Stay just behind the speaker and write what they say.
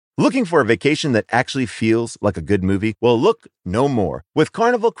Looking for a vacation that actually feels like a good movie? Well, look no more. With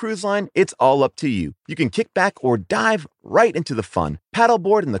Carnival Cruise Line, it's all up to you. You can kick back or dive right into the fun.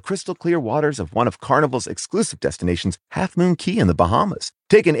 Paddleboard in the crystal clear waters of one of Carnival's exclusive destinations, Half Moon Cay in the Bahamas.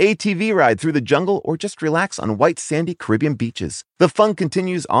 Take an ATV ride through the jungle or just relax on white sandy Caribbean beaches. The fun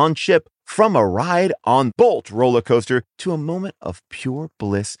continues on ship, from a ride on Bolt roller coaster to a moment of pure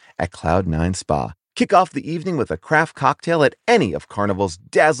bliss at Cloud9 Spa. Kick off the evening with a craft cocktail at any of Carnival's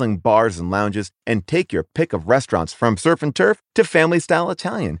dazzling bars and lounges, and take your pick of restaurants from surf and turf to family-style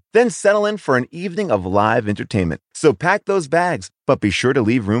Italian. Then settle in for an evening of live entertainment. So pack those bags, but be sure to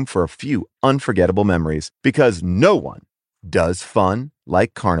leave room for a few unforgettable memories, because no one does fun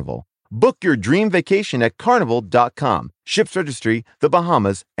like Carnival. Book your dream vacation at Carnival.com. Ships registry, the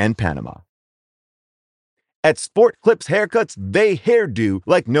Bahamas, and Panama. At Sport Clips Haircuts, they hairdo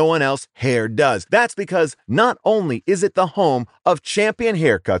like no one else hair does. That's because not only is it the home of champion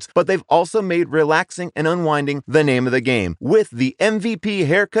haircuts, but they've also made relaxing and unwinding the name of the game. With the MVP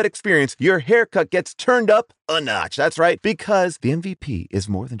haircut experience, your haircut gets turned up a notch. That's right, because the MVP is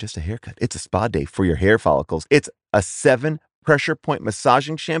more than just a haircut. It's a spa day for your hair follicles. It's a 7 pressure point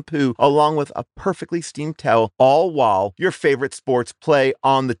massaging shampoo along with a perfectly steamed towel, all while your favorite sports play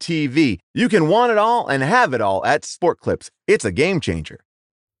on the TV. You can want it all and have it all at Sport Clips. It's a game changer.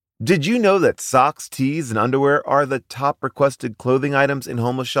 Did you know that socks, tees, and underwear are the top requested clothing items in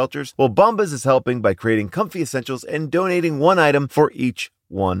homeless shelters? Well, Bombas is helping by creating comfy essentials and donating one item for each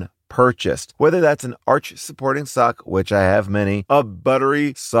one purchased. Whether that's an arch-supporting sock, which I have many, a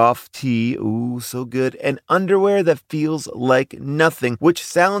buttery, soft tee, ooh, so good, and underwear that feels like nothing, which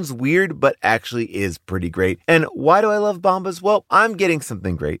sounds weird, but actually is pretty great. And why do I love Bombas? Well, I'm getting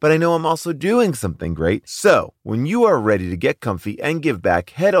something great, but I know I'm also doing something great. So, when you are ready to get comfy and give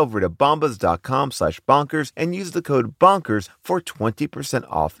back, head over to bombas.com/bonkers and use the code BONKERS for 20%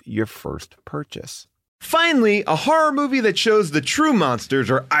 off your first purchase. Finally, a horror movie that shows the true monsters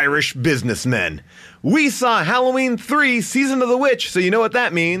are Irish businessmen. We saw Halloween 3 Season of the Witch, so you know what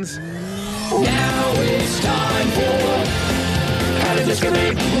that means. Now it's time for How Did This Get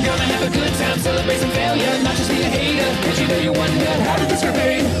Made? We're gonna have a good time, celebrate some failure, not just be a hater, cause you know you wonder, how did this get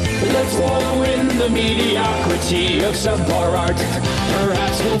made? Let's wallow in the mediocrity of subpar art.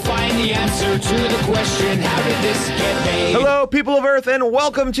 Perhaps we'll find the answer to the question, how did this get made? Hello, people of Earth, and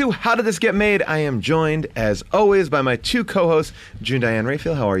welcome to How Did This Get Made? I am joined, as always, by my two co-hosts, June Diane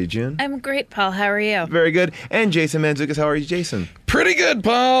Raphael. How are you, June? I'm great, Paul. How are you? Very good. And Jason Mantzoukas. How are you, Jason? Pretty good,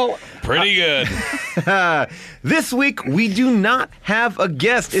 Paul. Pretty good. This week, we do not have a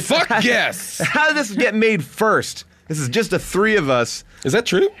guest. Fuck guests. How did this get made first? This is just the three of us. Is that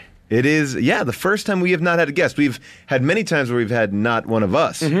true? It is, yeah, the first time we have not had a guest. We've had many times where we've had not one of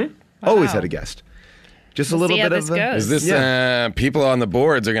us. Mm-hmm. Always had a guest. Just a little bit of... Is this, people on the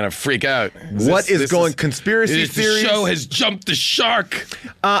boards are going to freak out. Conspiracy theories? The show has jumped the shark.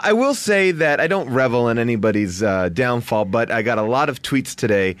 I will say that I don't revel in anybody's downfall, but I got a lot of tweets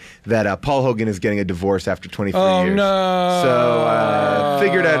today that Paul Hogan is getting a divorce after 23 years. Oh, no. So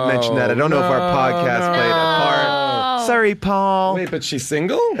figured I'd mention that. I don't know if our podcast played a part. Sorry, Paul. Wait, but she's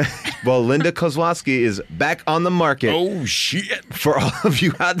single? Well, Linda Kozlowski is back on the market. Oh, shit. For all of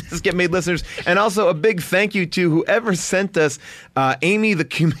you How Did This Get Made listeners. And also a big thank you to whoever sent us Amy, the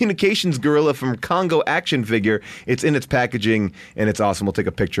communications gorilla from Congo action figure. It's in its packaging, and it's awesome. We'll take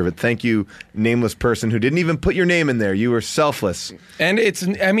a picture of it. Thank you, nameless person who didn't even put your name in there. You were selfless. And it's,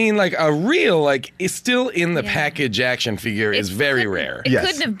 I mean, like a real, like, it's still in the package action figure is very rare. It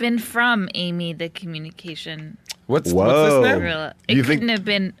couldn't have been from Amy, the communication. What's this now? Gorilla. It couldn't have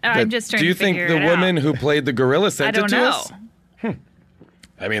been. I'm just trying to figure it out. Do you think the woman who played the gorilla sent it to us? I don't know.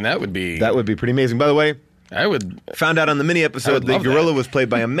 I mean, that would be pretty amazing. By the way, I would found out on the mini episode the gorilla was played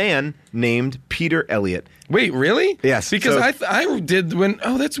by a man named Peter Elliott. Wait, really? Yes. Because I did when.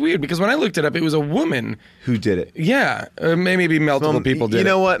 Oh, that's weird. Because when I looked it up, it was a woman who did it. Yeah, maybe multiple people did. You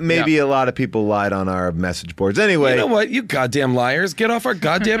know what? Maybe a lot of people lied on our message boards. Anyway, you know what? You goddamn liars! Get off our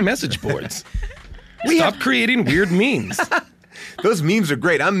goddamn message boards. Stop creating weird memes. Those memes are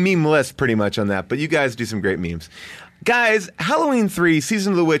great. I'm meme-less pretty much on that, but you guys do some great memes. Guys, Halloween 3,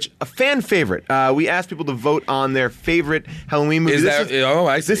 Season of the Witch, a fan favorite. We asked people to vote on their favorite Halloween movie.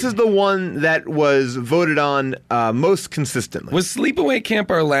 I see. This is the one that was voted on most consistently. Was Sleepaway Camp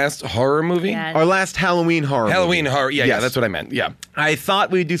our last horror movie? Yes. Our last Halloween horror movie. Horror, yeah, that's what I meant, yeah. I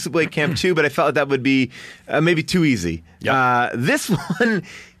thought we'd do Sleepaway Camp 2, but I felt like that would be maybe too easy. Yep. This one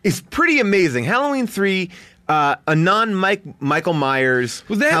is pretty amazing. Halloween 3... a non-Michael Myers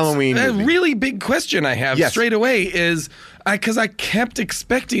Halloween movie. A really big question I have straight away is, because I kept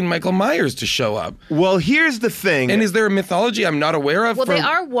expecting Michael Myers to show up. Well, here's the thing. And is there a mythology I'm not aware of? Well, they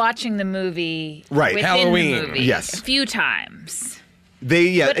are watching the movie right. within Halloween. the movie Yes. a few times.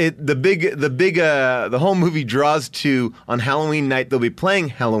 The whole movie draws to, on Halloween night they'll be playing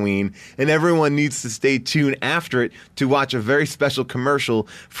Halloween, and everyone needs to stay tuned after it to watch a very special commercial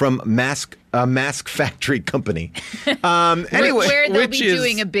from Mask Factory Company. Anyway, where they'll be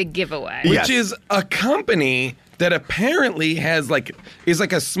doing a big giveaway. Which is a company that apparently is like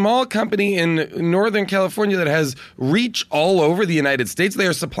a small company in Northern California that has reach all over the United States. They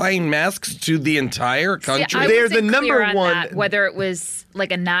are supplying masks to the entire country. See, They're the number one. That, whether it was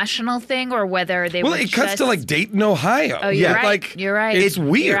like a national thing or whether they were it cuts to like Dayton, Ohio. Oh, you're right. You're right. It's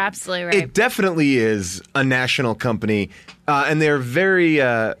weird. You're absolutely right. It definitely is a national company. And they're very,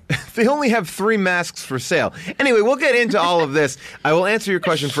 they only have 3 masks for sale. Anyway, we'll get into all of this. I will answer your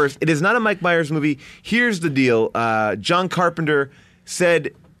question first. It is not a Mike Myers movie. Here's the deal. John Carpenter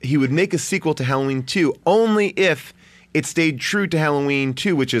said he would make a sequel to Halloween 2 only if it stayed true to Halloween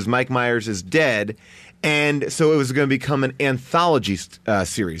 2, which is Mike Myers is dead. And so it was going to become an anthology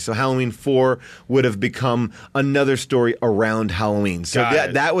series. So Halloween 4 would have become another story around Halloween. So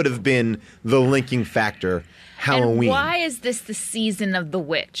that would have been the linking factor. Halloween. And why is this the season of the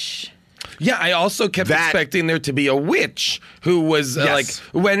witch? Yeah, I also kept expecting there to be a witch who was like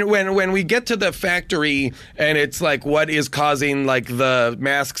when we get to the factory and it's like what is causing like the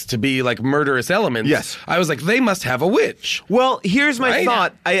masks to be like murderous elements. Yes. I was like, they must have a witch. Well, here's my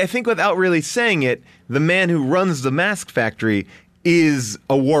thought. I think without really saying it, the man who runs the mask factory is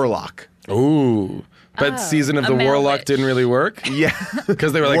a warlock. Ooh. But Season of the Warlock witch. didn't really work? Yeah.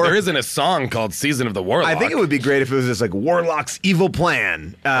 Because they were like, there isn't a song called Season of the Warlock. I think it would be great if it was just like Warlock's evil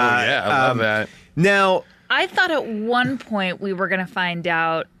plan. I love that. Now, I thought at one point we were going to find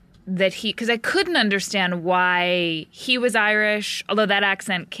out that because I couldn't understand why he was Irish, although that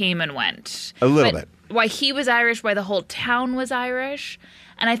accent came and went. A little bit. Why he was Irish, why the whole town was Irish.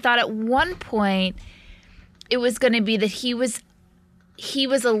 And I thought at one point it was going to be that he was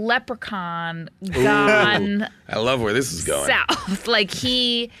a leprechaun gone I love where this is going. south. Like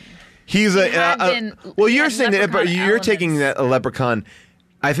he's well, you're saying that you're taking that a leprechaun.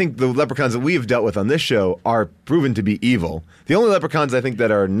 I think the leprechauns that we have dealt with on this show are proven to be evil. The only leprechauns I think that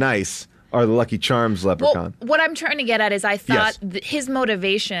are nice are the Lucky Charms leprechaun. Well, what I'm trying to get at is I thought his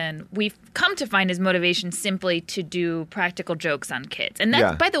motivation, we've come to find his motivation simply to do practical jokes on kids. And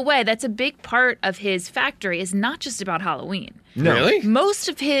that's, by the way, that's a big part of his factory is not just about Halloween. No. Really? Most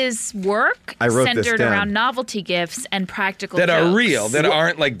of his work centered around novelty gifts and practical that jokes. Are real, that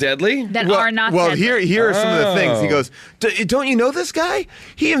aren't like deadly? That are not deadly. Well, here are some of the things. He goes, don't you know this guy?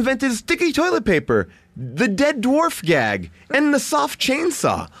 He invented sticky toilet paper, the dead dwarf gag, and the soft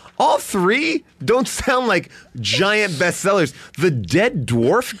chainsaw. All 3 don't sound like giant bestsellers. The dead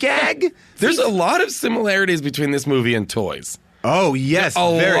dwarf gag? There's a lot of similarities between this movie and Toys. Oh, yes. A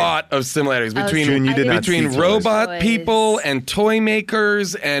lot of similarities between robot people and toy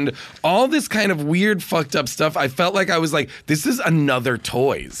makers and all this kind of weird fucked up stuff. I felt like I was like, this is another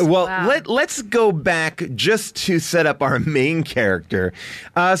Toys. Well, let's go back just to set up our main character.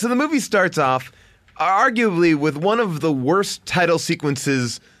 So the movie starts off arguably with one of the worst title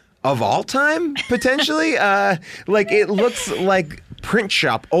sequences of all time, potentially. Like it looks like print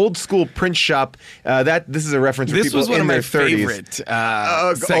shop, old school print shop. This is a reference for people in their 30s. This was one of my favorite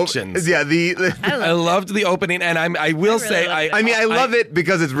sections. Yeah, I loved the opening, and I will say, I love it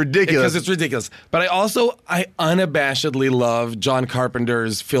because it's ridiculous. Because it's ridiculous. But I unabashedly love John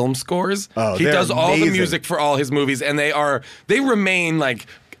Carpenter's film scores. Oh, he does all amazing. the music for all his movies, and they remain like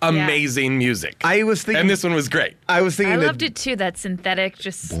amazing music. I was thinking, and this one was great. I loved it too. That synthetic,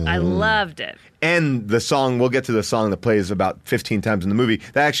 I loved it. And the song, we'll get to the song that plays about 15 times in the movie.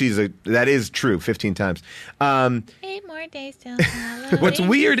 That actually is true, 15 times. 8 more days till Halloween. What's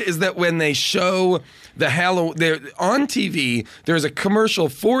weird is that when they show the Halloween on TV, there's a commercial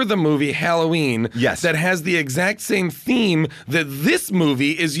for the movie Halloween that has the exact same theme that this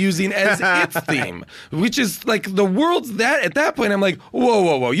movie is using as its theme, which is like the world's that at that point I'm like,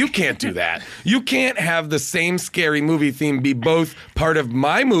 whoa, you can't do that. You can't have the same scary movie theme be both part of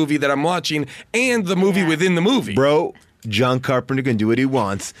my movie that I'm watching and the movie within the movie. Bro, John Carpenter can do what he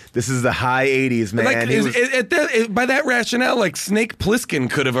wants. This is the high 80s, man. Like, by that rationale, like Snake Plissken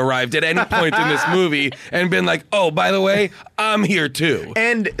could have arrived at any point in this movie and been like, oh, by the way, I'm here too.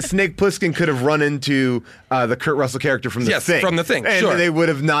 And Snake Plissken could have run into the Kurt Russell character from The Thing. Yes, from The Thing, and sure. they would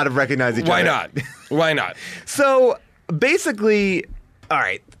have not have recognized each other. Why not? So, basically, all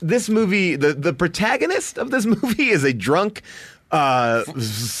right, this movie, the protagonist of this movie is a drunk, doctor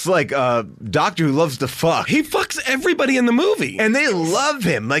who loves to fuck. He fucks everybody in the movie. And they love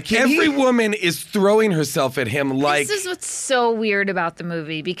him. Like every woman is throwing herself at him like... This is what's so weird about the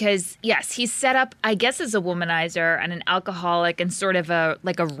movie because, yes, he's set up, I guess, as a womanizer and an alcoholic and sort of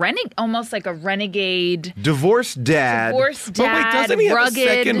almost like a renegade. Divorced dad. But wait, doesn't he have a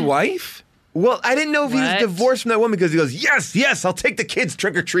second wife? Well, I didn't know if he was divorced from that woman because he goes, yes, I'll take the kids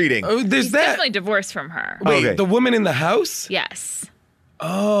trick-or-treating. Oh, He's definitely divorced from her. Wait, the woman in the house? Yes.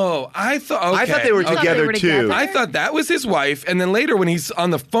 Oh, I thought they were together too. I thought that was his wife, and then later when he's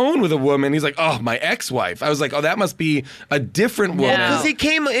on the phone with a woman, he's like, "Oh, my ex-wife." I was like, "Oh, that must be a different woman." Because he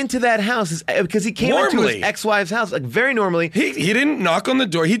came into that house because he came into his ex-wife's house like very normally. He didn't knock on the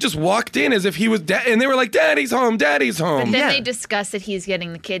door. He just walked in as if he was and they were like, "Daddy's home, Daddy's home." But then they discuss that he's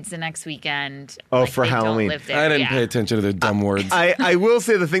getting the kids the next weekend. Oh, for Halloween. I didn't pay attention to the dumb words. I will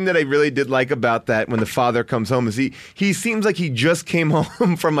say the thing that I really did like about that when the father comes home is he seems like he just came home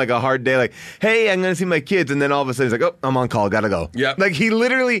from like a hard day, like, hey, I'm going to see my kids. And then all of a sudden he's like, oh, I'm on call. Got to go. Yeah. Like he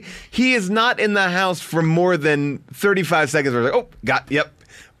is not in the house for more than 35 seconds. Where he's like,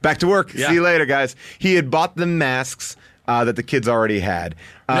 back to work. Yeah. See you later, guys. He had bought the masks that the kids already had.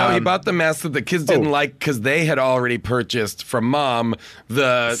 No, he bought the masks that the kids didn't like because they had already purchased from Mom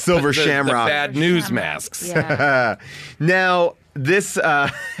the Silver Shamrock. The bad news masks. Yeah. Now, this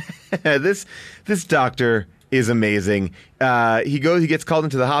doctor is amazing. He gets called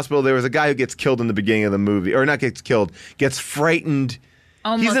into the hospital. There was a guy who gets killed in the beginning of the movie, or not gets killed, gets frightened.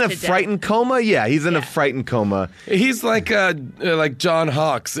 Almost he's in a to frightened coma. Yeah, he's in a frightened coma. He's like John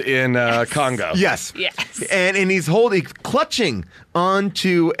Hawkes in Congo. Yes. And he's clutching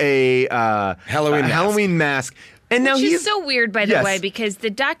onto a Halloween mask. And now Which is so weird, by the way, because the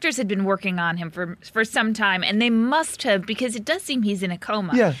doctors had been working on him for some time, and they must have, because it does seem he's in a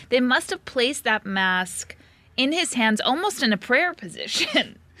coma. Yeah. They must have placed that mask in his hands almost in a prayer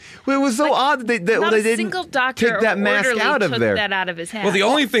position. Well, it was so odd that they didn't single doctor take that mask out of there. That out of his hands. Well, the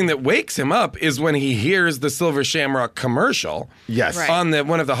only thing that wakes him up is when he hears the Silver Shamrock commercial. Yes. Right. On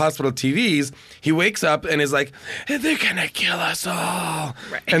one of the hospital TVs. He wakes up and is like, they're gonna kill us all.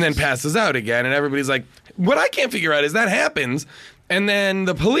 Right. And then passes out again. And everybody's like, what I can't figure out is that happens. And then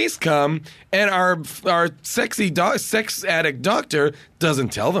the police come, and our sexy sex addict doctor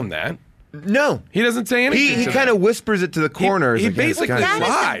doesn't tell them that. No. He doesn't say anything. He kind of whispers it to the coroners. He basically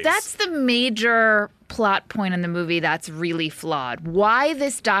lies. That's the major plot point in the movie that's really flawed. Why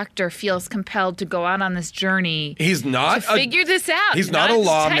this doctor feels compelled to go out on this journey He's not to figure this out. He's not a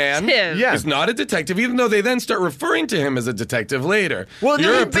lawman. Yeah. He's not a detective, even though they then start referring to him as a detective later. Well,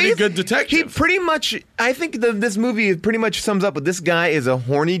 You're a pretty good detective. He pretty much, I think this movie pretty much sums up with this guy is a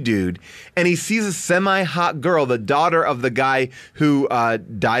horny dude, and he sees a semi-hot girl, the daughter of the guy who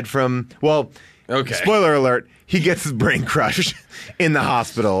died from, spoiler alert, he gets his brain crushed in the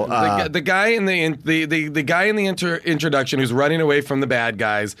hospital. The guy in the introduction who's running away from the bad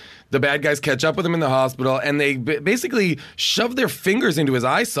guys. The bad guys catch up with him in the hospital, and they basically shove their fingers into his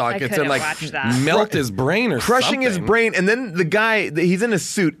eye sockets and melt his brain or crushing something. his brain. And then the guy, he's in a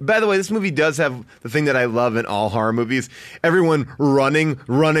suit. By the way, this movie does have the thing that I love in all horror movies: everyone running,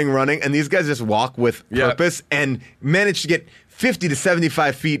 and these guys just walk with purpose and manage to get 50 to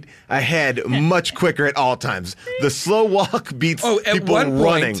 75 feet ahead much quicker at all times. The slow walk beats people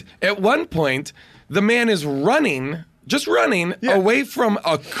running. At one point, the man is just running away from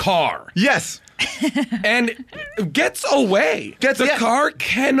a car. Yes. And gets away. The car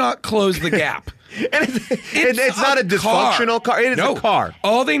cannot close the gap. And it's not a dysfunctional car. It is a car.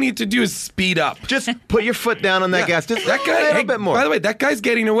 All they need to do is speed up. Just put your foot down on that gas. Just that guy, a little bit more. By the way, that guy's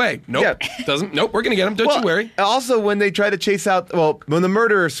getting away. Nope. Nope, we're going to get him. Don't you worry. Also, when they try to chase out, when the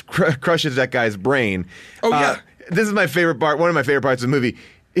murderer crushes that guy's brain. This is my favorite part. One of my favorite parts of the movie.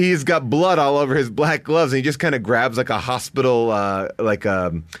 He's got blood all over his black gloves, and he just kind of grabs like a hospital, a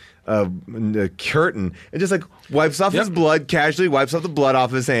curtain, and just like wipes off his blood, casually wipes off the blood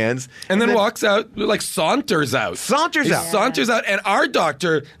off his hands. And then walks out, saunters out. Saunters out, and our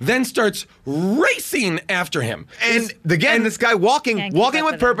doctor then starts racing after him. And this guy walking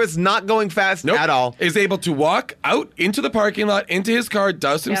with purpose, not going fast at all. Is able to walk out into the parking lot, into his car,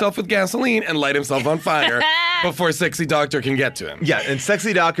 douse himself with gasoline, and light himself on fire. before Sexy Doctor can get to him. Yeah, and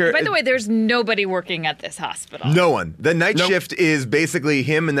Sexy Doctor... By the way, there's nobody working at this hospital. No one. The night shift is basically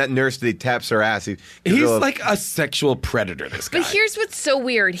him and that nurse that he taps her ass. He's like a sexual predator, this guy. But here's what's so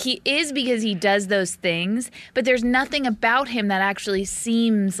weird. He is because he does those things, but there's nothing about him that actually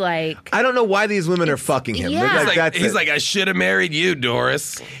seems like... I don't know why these women are fucking him. Yeah. He's like, I should have married you,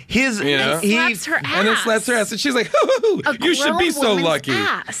 Doris. Slaps her ass. And then slaps her ass. And she's like, you should be so lucky.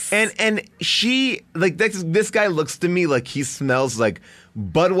 Ass. And she, like, this guy looks to me like he smells like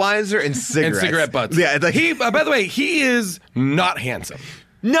Budweiser and cigarettes. And cigarette butts. Yeah. Like, by the way, he is not handsome.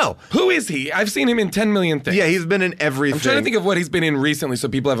 No. Who is he? I've seen him in 10 million things. Yeah, he's been in everything. I'm trying to think of what he's been in recently so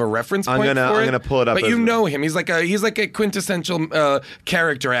people have a reference point for it. I'm gonna pull it up. But you know him. He's like a quintessential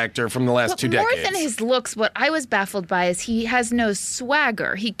character actor from the last 2 decades. More than his looks, what I was baffled by is he has no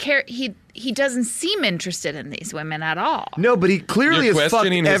swagger. He doesn't seem interested in these women at all. No, but he clearly You're has fucked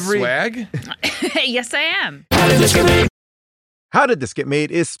questioning his every... swag? Yes, I am. How Did This Get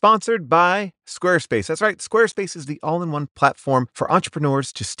Made is sponsored by Squarespace. That's right. Squarespace is the all-in-one platform for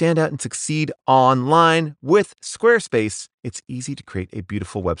entrepreneurs to stand out and succeed online. With Squarespace, it's easy to create a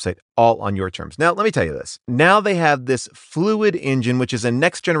beautiful website all on your terms. Now, let me tell you this. Now they have this Fluid Engine, which is a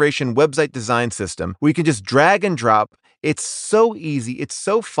next-generation website design system where you can just drag and drop. It's so easy. It's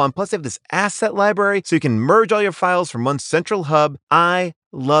so fun. Plus, they have this asset library so you can merge all your files from one central hub. I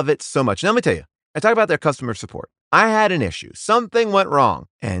love it so much. Now, let me tell you. I talk about their customer support. I had an issue. Something went wrong.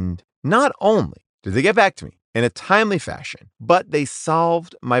 And not only did they get back to me in a timely fashion, but they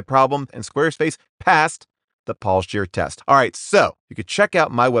solved my problem and Squarespace passed the Paul Scheer test. All right, so you could check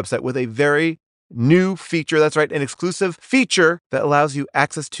out my website with a very new feature. That's right, an exclusive feature that allows you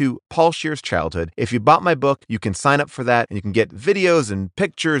access to Paul Scheer's childhood. If you bought my book, you can sign up for that and you can get videos and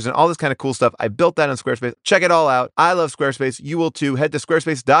pictures and all this kind of cool stuff. I built that on Squarespace. Check it all out. I love Squarespace. You will too. Head to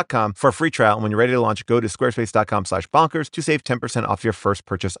squarespace.com for a free trial. And when you're ready to launch, go to squarespace.com/bonkers to save 10% off your first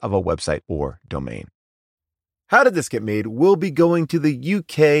purchase of a website or domain. How Did This Get Made? We'll be going to the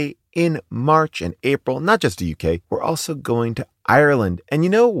UK in March and April. Not just the UK. We're also going to Ireland. And you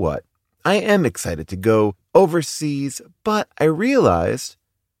know what? I am excited to go overseas, but I realized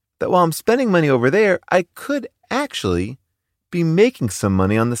that while I'm spending money over there, I could actually be making some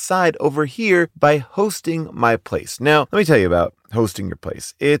money on the side over here by hosting my place. Now, let me tell you about hosting your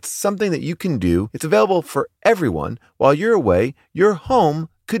place. It's something that you can do. It's available for everyone. While you're away, your home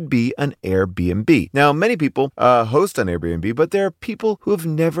could be an Airbnb. Now, many people host on Airbnb, but there are people who have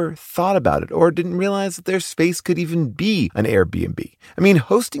never thought about it or didn't realize that their space could even be an Airbnb. I mean,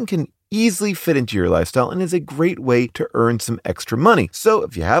 hosting can easily fit into your lifestyle and is a great way to earn some extra money. So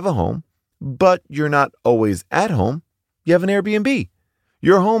if you have a home, but you're not always at home, you have an Airbnb.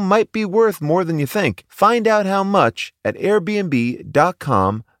 Your home might be worth more than you think. Find out how much at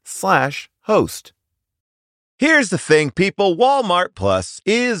airbnb.com/host. Here's the thing, people. Walmart Plus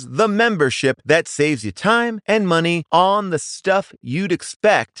is the membership that saves you time and money on the stuff you'd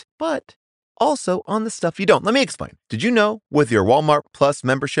expect, but also on the stuff you don't. Let me explain. Did you know with your Walmart Plus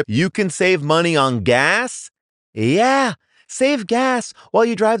membership, you can save money on gas? Yeah. Save gas while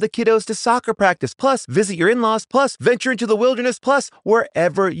you drive the kiddos to soccer practice, plus visit your in-laws, plus venture into the wilderness, plus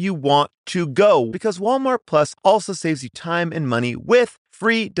wherever you want to go. Because Walmart Plus also saves you time and money with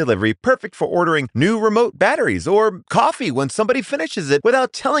free delivery, perfect for ordering new remote batteries or coffee when somebody finishes it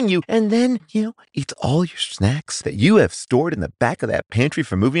without telling you. And then, eats all your snacks that you have stored in the back of that pantry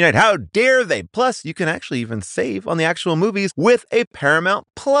for movie night. How dare they? Plus, you can actually even save on the actual movies with a Paramount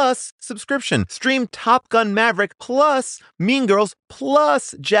Plus subscription. Stream Top Gun Maverick, plus Mean Girls,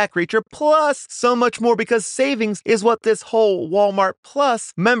 plus Jack Reacher, plus so much more, because savings is what this whole Walmart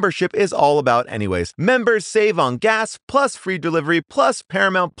Plus membership is all about anyways. Members save on gas, plus free delivery, plus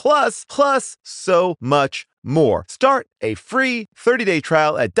Paramount Plus, plus so much more. Start a free 30-day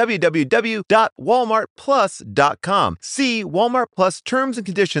trial at www.walmartplus.com. See Walmart Plus terms and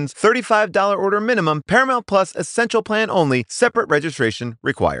conditions, $35 order minimum, Paramount Plus essential plan only, separate registration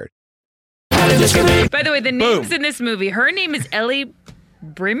required. By the way, the names in this movie, her name is Ellie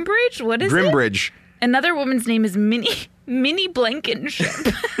Brimbridge? What is Brimbridge. it? Another woman's name is Minnie Blankenship.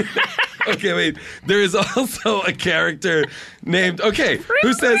 Okay, wait. There is also a character named our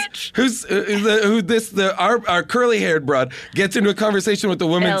curly-haired broad gets into a conversation with the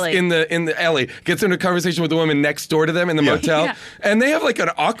woman Ellie gets into a conversation with the woman next door to them in the motel, and they have like an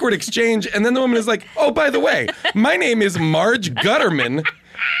awkward exchange, and then the woman is like, "Oh, by the way, my name is Marge Gutterman."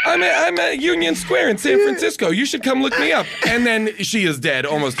 I'm at Union Square in San Francisco. You should come look me up. And then she is dead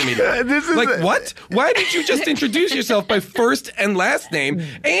almost immediately. What? Why did you just introduce yourself by first and last name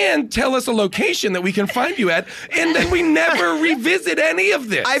and tell us a location that we can find you at, and then we never revisit any of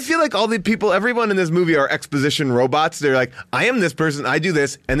this? I feel like all the people, everyone in this movie are exposition robots. They're like, I am this person, I do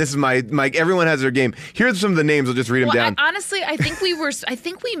this, and this is my everyone has their game. Here's some of the names. I'll just read them down. Honestly, I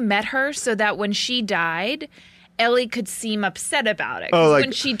think we met her so that when she died, Ellie could seem upset about it.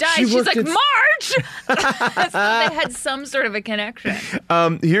 When she died, she's like, Marge! So they had some sort of a connection.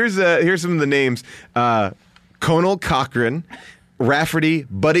 Here's some of the names. Conal Cochran, Rafferty,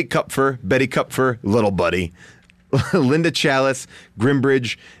 Buddy Kupfer, Betty Kupfer, Little Buddy, Linda Chalice,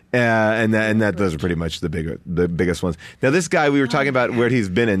 Grimbridge, and those are pretty much the biggest ones. Now, this guy we were talking about where he's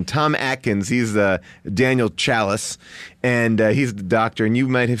been in, Tom Atkins, he's Daniel Chalice, and he's the doctor, and you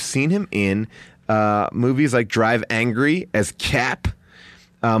might have seen him in movies like Drive Angry as Cap,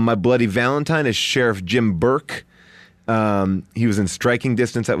 My Bloody Valentine as Sheriff Jim Burke. He was in Striking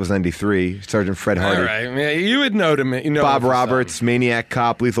Distance. That was 93. Sergeant Fred Hardy. All right. Yeah, you would know him. Bob Roberts, Maniac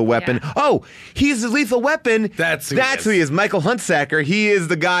Cop, Lethal Weapon. Yeah. Oh, he's the Lethal Weapon. That's who he is. Michael Huntsacker. He is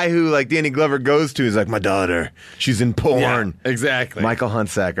the guy who, like, Danny Glover goes to. He's like, my daughter, she's in porn. Yeah, exactly. Michael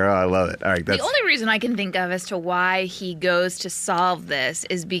Huntsacker. Oh, I love it. All right. The only reason I can think of as to why he goes to solve this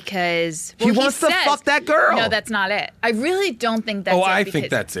is because he wants to fuck that girl. No, that's not it. I really don't think that's it. I think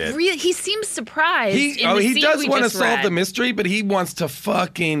that's it. He seems surprised. He does want to solve the mystery, but he wants to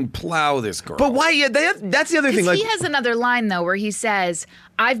fucking plow this girl. But why? Yeah, that's the other thing. He has another line, though, where he says,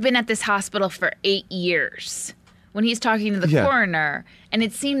 I've been at this hospital for 8 years, when he's talking to the coroner. And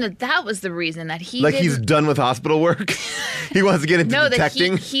it seemed that was the reason that he's done with hospital work? He wants to get into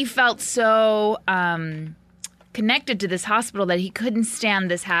detecting? That he felt so connected to this hospital that he couldn't stand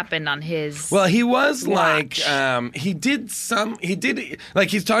this happened on his he was watch. like he's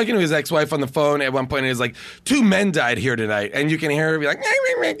talking to his ex-wife on the phone at one point, and he's like, 2 men died here tonight, and you can hear her be like,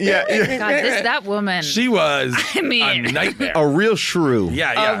 God, that woman, she was a nightmare, a real shrew.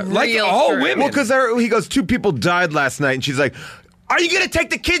 Yeah, like all women. Well, because he goes, 2 people died last night, and she's like, are you going to take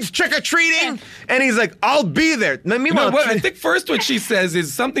the kids trick-or-treating? And he's like, I'll be there. Meanwhile, I think first what she says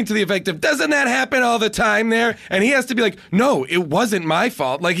is something to the effect of, doesn't that happen all the time there? And he has to be like, no, it wasn't my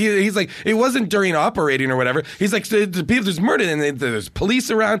fault. Like, he's like, it wasn't during operating or whatever. He's like, there's murder and there's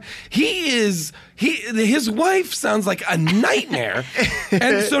police around. His wife sounds like a nightmare.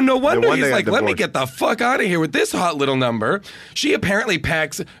 And so no wonder he's like, let me get the fuck out of here with this hot little number. She apparently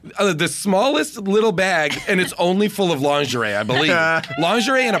packs the smallest little bag, and it's only full of lingerie, I believe.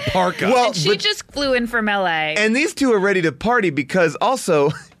 Lingerie and a parka. And she just flew in from LA. And these two are ready to party because also,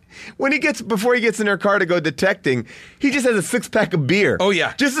 before he gets in her car to go detecting, he just has a 6-pack of beer. Oh,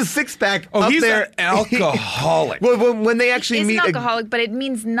 yeah. Just a 6-pack up he's there. An alcoholic. Well, when they actually meet... He's an alcoholic, but it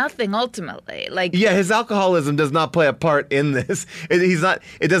means nothing ultimately. Yeah, his alcoholism does not play a part in this.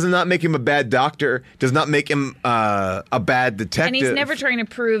 It does not make him a bad doctor, does not make him a bad detective. And he's never trying to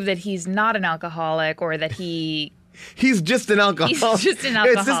prove that he's not an alcoholic or that he... He's just an alcoholic.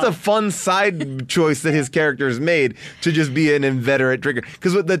 It's just a fun side choice that his character has made to just be an inveterate drinker.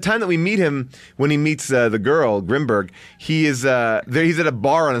 Because the time that we meet him, when he meets the girl, Grimberg, he's at a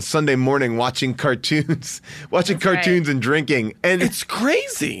bar on a Sunday morning watching cartoons. And drinking. And it's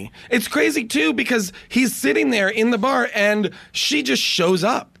crazy. It's crazy, too, because he's sitting there in the bar and she just shows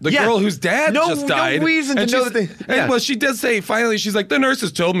up. The girl whose dad just died. No reason to know that Well, she does say, finally, she's like, the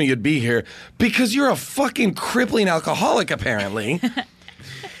nurses told me you'd be here because you're a fucking crippling alcoholic, apparently.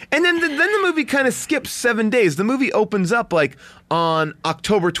 And then the movie kind of skips 7 days. The movie opens up like on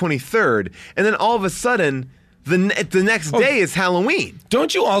October 23rd, and then all of a sudden, the next day is Halloween.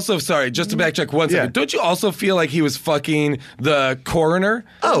 Don't you also, sorry, just to backtrack 1 second, don't you also feel like he was fucking the coroner?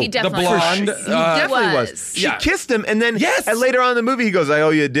 Oh, he definitely the blonde. He definitely was. She kissed him, and then later on in the movie, he goes, I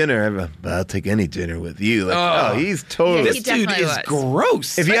owe you a dinner. I'll take any dinner with you. Like, he's totally... This dude is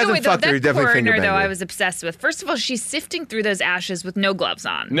gross. If he hasn't fucked her, he definitely fingerbanged her. Though, I was obsessed with. First of all, she's sifting through those ashes with no gloves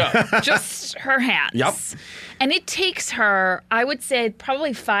on. No. Just her hands. Yep. And it takes her, I would say,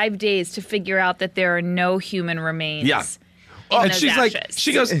 probably 5 days to figure out that there are no human remains. Yeah. And she's ashes. Like,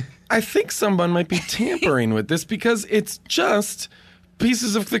 she goes, I think someone might be tampering with this because it's just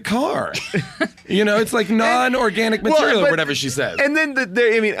pieces of the car. It's like non-organic material or whatever she says. And then,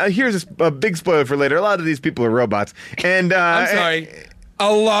 here's a big spoiler for later. A lot of these people are robots. And I'm sorry.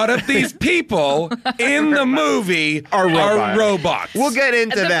 A lot of these people in the movie are robots. We'll get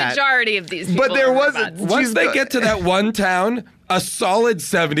into that. The majority of these people but there was robots. Once they get to that one town, a solid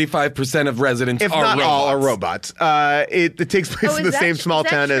 75% of residents if are not robots. all, are robots. It takes place in the same small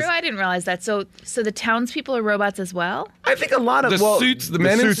town true? as. I didn't realize that. So the townspeople are robots as well? I think a lot of The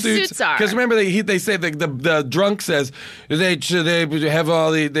men in suits. Suits are. Because remember, they say the drunk says they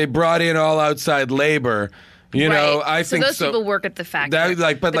have they brought in all outside labor. You know, I think those people work at the factory.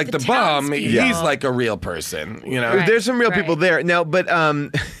 But the bum, townspeople- he's like a real person. You know, Right. There's some real people there now, but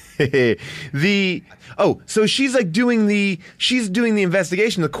so she's like doing the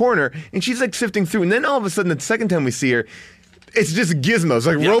investigation, the coroner, and she's like sifting through, and then all of a sudden, the second time we see her, it's just gizmos,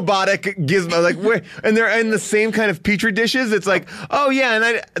 like robotic gizmos, like and they're in the same kind of petri dishes. It's like, oh yeah,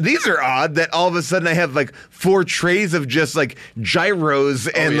 and these are odd that all of a sudden I have like 4 trays of just like gyros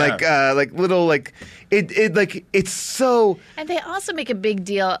and like little like it's so. And they also make a big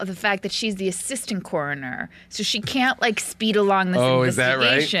deal of the fact that she's the assistant coroner, so she can't like speed along this is that right?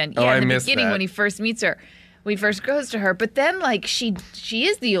 investigation. Oh, Yeah, I in the missed beginning that. when he first meets her. When he first goes to her, but then like she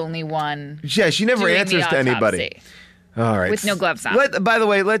is the only one. Yeah, she never doing answers the to anybody. autopsy. All right. With no gloves on. By the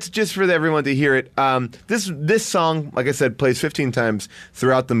way, let's just for everyone to hear it. This song, like I said, plays 15 times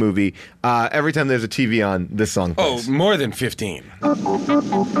throughout the movie. Every time there's a TV on, this song plays. Oh, more than 15. 8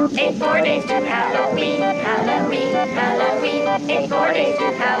 more days to Halloween, Halloween, Halloween. 8 more days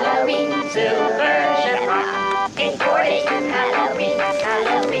to Halloween, Silver Shamrock. 8 more days to Halloween,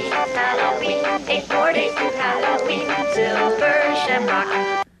 Halloween, Halloween. 8 more days to Halloween, Silver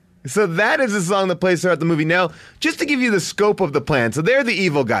Shamrock. So that is the song that plays throughout the movie. Now, just to give you the scope of the plan, so they're the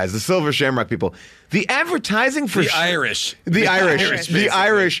evil guys, the Silver Shamrock people. The advertising for The Irish. the basically.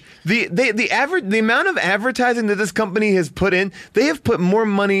 Irish, the amount of advertising that this company has put in, they have put more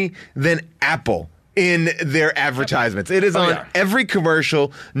money than Apple in their advertisements. It is on every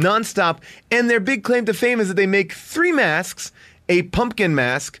commercial, nonstop, and their big claim to fame is that they make 3 masks, a pumpkin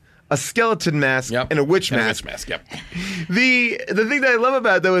mask, a skeleton mask, and a witch mask. Yep. The thing that I love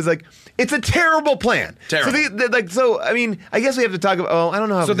about it, though, is like it's a terrible plan. Terrible. So I mean, I guess we have to talk about. Oh, I don't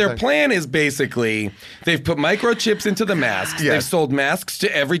know how. So their plan is basically they've put microchips into the masks. Yes. They've sold masks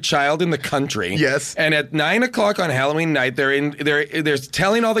to every child in the country. Yes. And at 9:00 on Halloween night, they're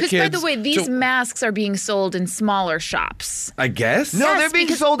telling all the kids. By the way, these masks are being sold in smaller shops. I guess. No, they're being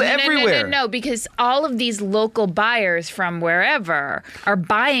sold everywhere. No, because all of these local buyers from wherever are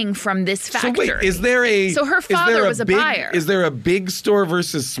buying from this factory. So wait, is there a? So her father was a big, buyer. Is there a big store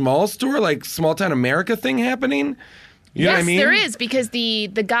versus small store, like small town America thing happening? You know what I mean? There is, because the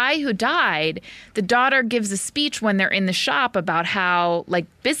guy who died, the daughter gives a speech when they're in the shop about how like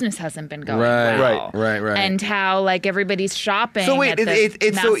business hasn't been going well. Right. And how like everybody's shopping So wait, at the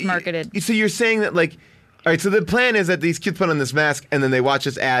it's mass marketed. So you're saying that like. All right, so the plan is that these kids put on this mask and then they watch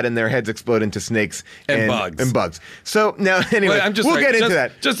this ad and their heads explode into snakes and bugs. So now, anyway, we'll get into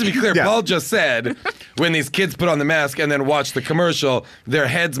that. Just to be clear, Paul just said when these kids put on the mask and then watch the commercial, their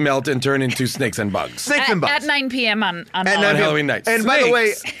heads melt and turn into snakes and bugs. Snakes and bugs. At 9 p.m. on Halloween night. And by the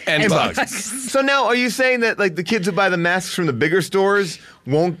way, and bugs. So now, are you saying that like the kids who buy the masks from the bigger stores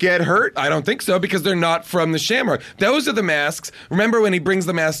won't get hurt? I don't think so, because they're not from the Shamrock. Those are the masks. Remember when he brings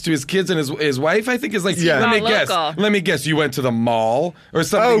the masks to his kids and his wife, I think, is like, let me guess, you went to the mall or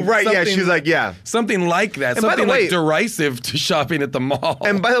something. Oh, right, yeah, she's like, yeah. Something like that. And something by the way, like derisive to shopping at the mall.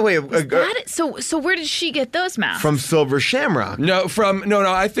 And by the way, so where did she get those masks? from Silver Shamrock. No,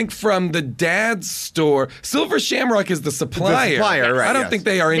 I think from the dad's store. Silver Shamrock is the supplier. The supplier, right, I don't yes. think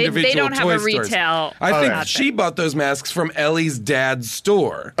they are individual they don't have toy a stores. retail I think outfit. she bought those masks from Ellie's dad's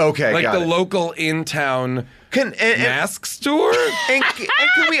store. Okay, like got the it. local in-town mask store. And can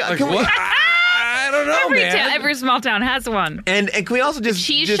we? Like Can we what? I don't know, man. Every small town has one. and can we also just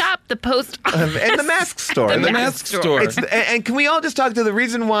Cheese shop, the post office, and the mask store. The The mask store. And can we all just talk to the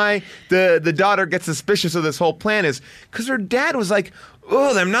reason why the daughter gets suspicious of this whole plan is because her dad was like,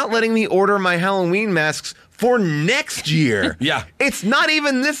 oh, they're not letting me order my Halloween masks for next year. Yeah. It's not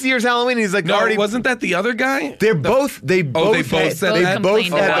even this year's Halloween. He's like, No, already. wasn't that the other guy? They both said that? both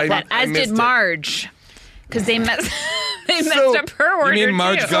complained I- about that, I as missed did it. Marge, because they messed So- up her order You mean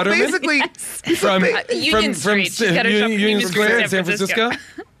Marge too. Gutterman? Basically, From Union Street. She's got a shop in Union Square in San Francisco.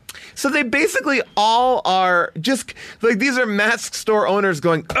 so they basically all are just like these are mask store owners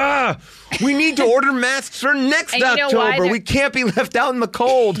going, we need to order masks for next And you know why October. they're- We can't be left out in the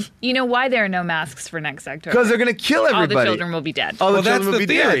cold You know why there are no masks for next October? because they're going to kill everybody. All the children will be dead. All the Well, that's children will the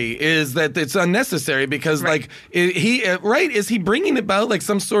be dead. theory, is that it's unnecessary because, Right. like, is he bringing about, like,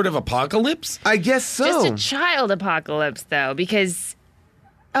 some sort of apocalypse? I guess so. Just a child apocalypse, though, because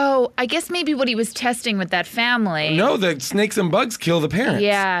I guess maybe what he was testing with that family. No, the snakes and bugs kill the parents.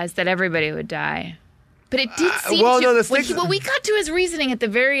 Yeah, is that everybody would die. But it did seem when we got to his reasoning at the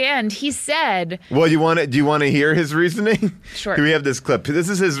very end, he said... Well, do you want to hear his reasoning? Sure. Here we have this clip. This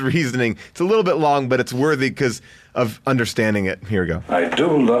is his reasoning. It's a little bit long, but it's worthy because of understanding it. Here we go. I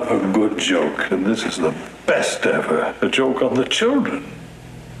do love a good joke, and this is the best ever. A joke on the children.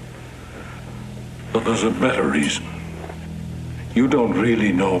 But there's a better reason. You don't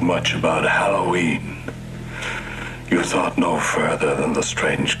really know much about Halloween. You thought no further than the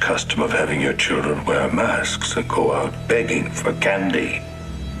strange custom of having your children wear masks and go out begging for candy.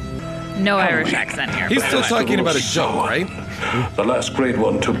 No Irish accent here. He's still talking about a joke, right? The last great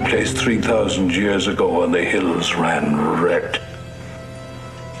one took place 3,000 years ago when the hills ran red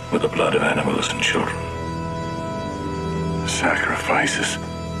with the blood of animals and children. Sacrifices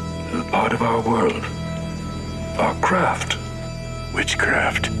is part of our world, our craft.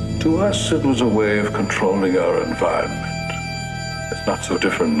 Witchcraft. To us, it was a way of controlling our environment. It's not so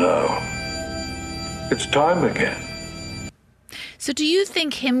different now. It's time again. So do you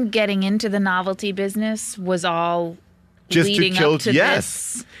think him getting into the novelty business was all just leading to kill? Up to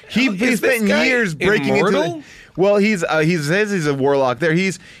yes, this? he spent years breaking immortal? into. Well, he says he's a warlock. There,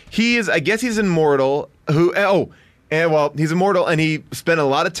 he is. I guess he's immortal. He's immortal, and he spent a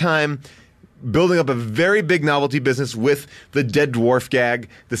lot of time building up a very big novelty business with the dead dwarf gag,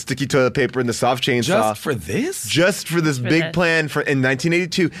 the sticky toilet paper, and the soft chainsaw. Just for this? Just for this big plan in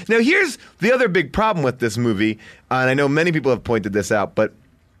 1982. Now, here's the other big problem with this movie, and I know many people have pointed this out, but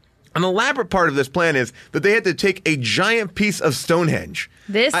an elaborate part of this plan is that they had to take a giant piece of Stonehenge.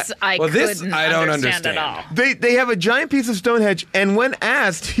 I don't understand at all. They have a giant piece of Stonehenge, and when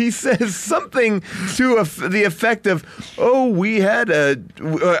asked, he says something to the effect of, we had a...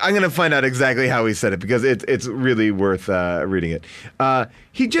 I'm going to find out exactly how he said it, because it's really worth reading it.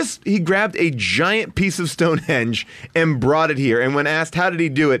 He grabbed a giant piece of Stonehenge and brought it here, and when asked how did he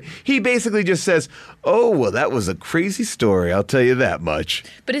do it, he basically just says, that was a crazy story, I'll tell you that much.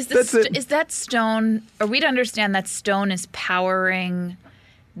 But is that stone... Are we to understand that stone is powering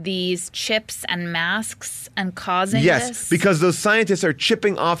these chips and masks and causing this? Yes, because those scientists are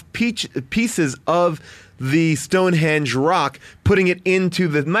chipping off pieces of the Stonehenge rock, putting it into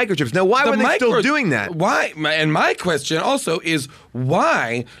the microchips. Now, why were they still doing that? Why? And my question also is,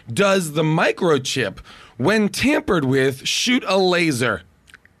 why does the microchip, when tampered with, shoot a laser?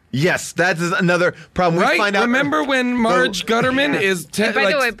 Yes, that is another problem. Right? We find out. Remember when Marge Gutterman is... by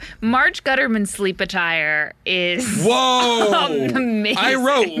the way, Marge Gutterman's sleep attire is... Whoa! Amazing. I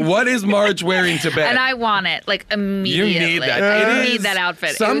wrote, what is Marge wearing to bed? And I want it, immediately. You need that. I need that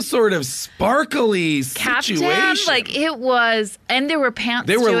outfit. Some sort of sparkly caftan, situation. It was... And there were pants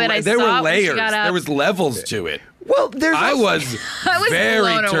to it. There were layers. There was levels to it. Well, I was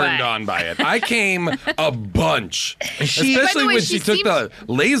very turned away. on by it. I came a bunch, especially by the way, when she took the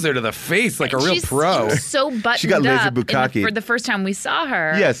laser to the face like a real pro. She was so buttoned she got laser up bukkake. for the first time we saw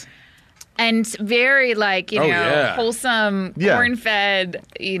her. Yes. And very wholesome, corn-fed,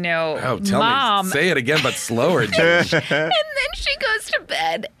 mom. Say it again, but slower. And then she goes to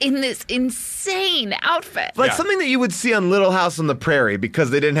bed in this insane outfit. Something that you would see on Little House on the Prairie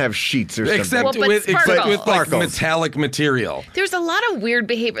because they didn't have sheets or something. Except with metallic material. There's a lot of weird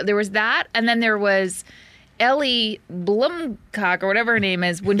behavior. There was that, and then there was Ellie Blumcock, or whatever her name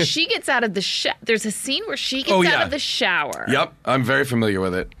is, when she gets out of the shower. There's a scene where she gets out of the shower. Yep, I'm very familiar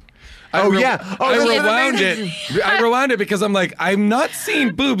with it. I rewound it because I'm like, I'm not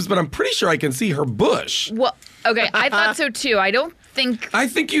seeing boobs, but I'm pretty sure I can see her bush. Well, okay, I thought so too. I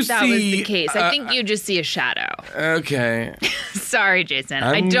think you that was the case. I think you just see a shadow. Okay. Sorry, Jason.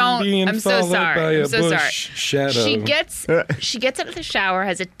 I'm so sorry. I'm so sorry. Shadow. She gets out of the shower,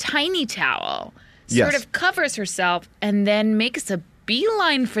 has a tiny towel, sort of covers herself, and then makes a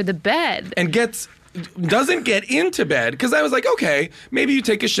beeline for the bed. And doesn't get into bed, because I was like, okay, maybe you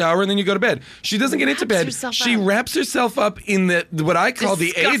take a shower and then you go to bed. She doesn't get into bed. She wraps herself up in what I call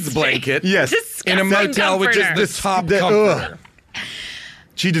the AIDS blanket. Yes. In a motel, which is the top comforter.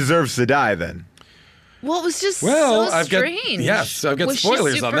 She deserves to die then. Well, it was just strange. I've got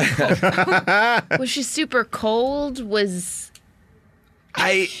spoilers on that. Was she super cold?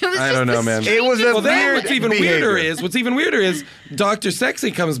 I don't know, man. It was a weird What's even weirder is Dr.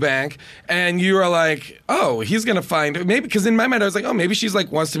 Sexy comes back, and you are like, he's going to find... Maybe, because in my mind, I was like, maybe she's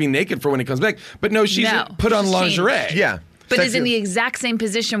wants to be naked for when he comes back. But no, she's put on lingerie. Changed. Yeah. But is in the exact same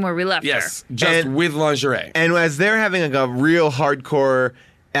position where we left her. Yes, just with lingerie. And as they're having a real hardcore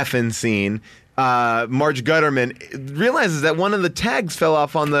effing scene... Marge Gutterman realizes that one of the tags fell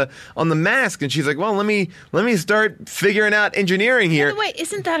off on the mask, and she's like, "Well, let me start figuring out engineering here." By the way,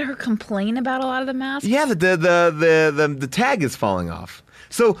 isn't that her complaint about a lot of the masks? Yeah, the tag is falling off.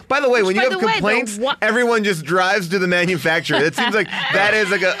 So, by the way, when you have complaints, everyone just drives to the manufacturer. It seems like that is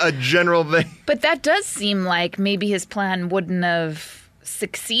like a general thing. But that does seem like maybe his plan wouldn't have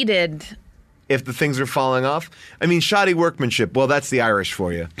succeeded if the things are falling off. I mean, shoddy workmanship. Well, that's the Irish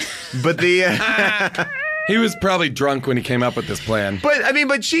for you. But the... He was probably drunk when he came up with this plan.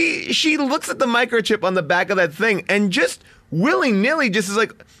 But she looks at the microchip on the back of that thing and just willy-nilly just is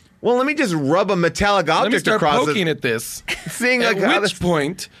like, well, let me just rub a metallic object across it. Let me start poking at this. Seeing at which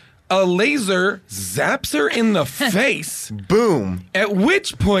point, a laser zaps her in the face. Boom. At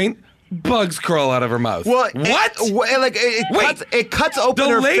which point, bugs crawl out of her mouth. What? It cuts open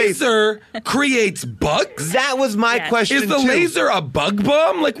her face. The laser creates bugs? That was my question, Is the laser a bug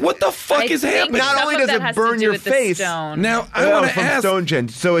bomb? Like, what the fuck is happening? Not only does it burn your face. Now, I want to ask...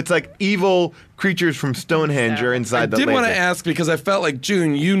 Stonehenge. So it's like evil creatures from Stonehenge are inside the laser. I did want to ask because I felt like,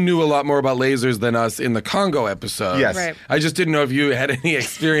 June, you knew a lot more about lasers than us in the Congo episode. Yes. Right. I just didn't know if you had any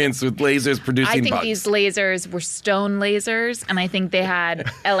experience with lasers producing bugs. I think these lasers were stone lasers, and I think they had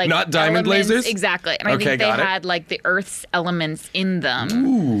not diamond lasers? Exactly. And I think they had like the Earth's elements in them.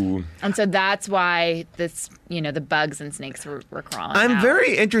 Ooh. And so that's why this, the bugs and snakes were crawling I'm out.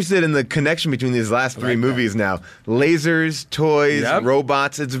 very interested in the connection between these last three movies now. Lasers, toys,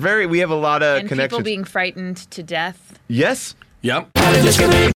 robots. We have a lot of connections. People being frightened to death. Yes. Yep.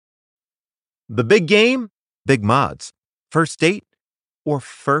 The big game, big mods. First date or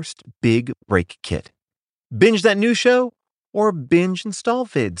first big break kit. Binge that new show or binge install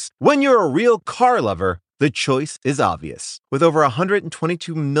vids. When you're a real car lover, the choice is obvious. With over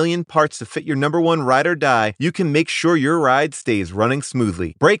 122 million parts to fit your number one ride or die, you can make sure your ride stays running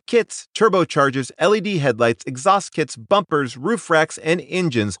smoothly. Brake kits, turbochargers, LED headlights, exhaust kits, bumpers, roof racks, and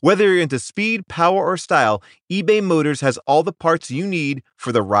engines. Whether you're into speed, power, or style, eBay Motors has all the parts you need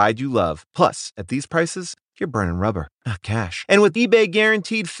for the ride you love. Plus, at these prices, you're burning rubber, not cash. And with eBay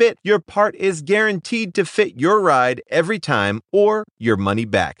Guaranteed Fit, your part is guaranteed to fit your ride every time or your money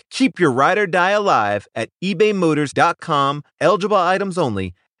back. Keep your ride or die alive at ebaymotors.com. Eligible items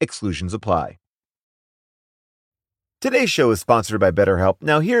only. Exclusions apply. Today's show is sponsored by BetterHelp.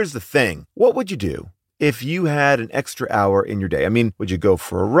 Now, here's the thing. What would you do if you had an extra hour in your day? I mean, would you go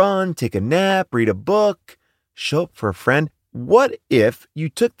for a run, take a nap, read a book, show up for a friend? What if you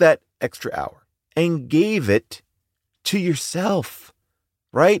took that extra hour and gave it to yourself,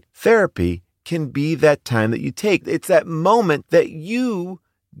 right? Therapy can be that time that you take. It's that moment that you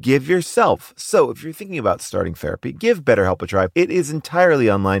give yourself. So if you're thinking about starting therapy, give BetterHelp a try. It is entirely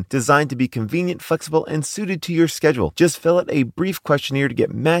online, designed to be convenient, flexible, and suited to your schedule. Just fill out a brief questionnaire to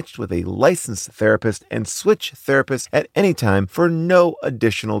get matched with a licensed therapist and switch therapists at any time for no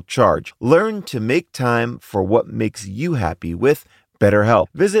additional charge. Learn to make time for what makes you happy with BetterHelp.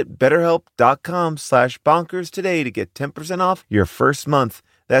 Visit BetterHelp.com/bonkers today to get 10% off your first month.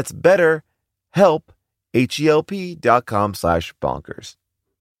 That's BetterHelp, HELP.com/bonkers.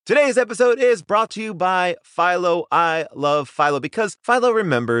 Today's episode is brought to you by Philo. I love Philo because Philo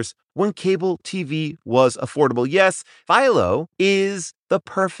remembers when cable TV was affordable. Yes, Philo is the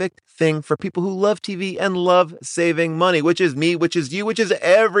perfect thing for people who love TV and love saving money, which is me, which is you, which is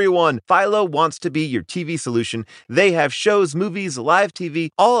everyone. Philo wants to be your TV solution. They have shows, movies, live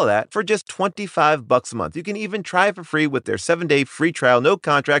TV, all of that for just $25 a month. You can even try it for free with their 7-day free trial, no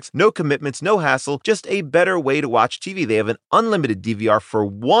contracts, no commitments, no hassle, just a better way to watch TV. They have an unlimited DVR for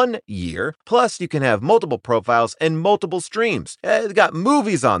 1 year. Plus, you can have multiple profiles and multiple streams. They've got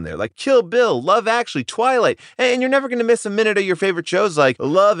movies on there like Kill Bill, Love Actually, Twilight, and you're never going to miss a minute of your favorite shows like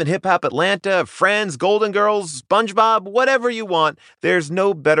Love and Hip Hop Atlanta, Friends, Golden Girls, SpongeBob, whatever you want. There's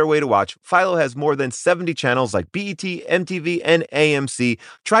no better way to watch. Philo has more than 70 channels like BET, MTV, and AMC.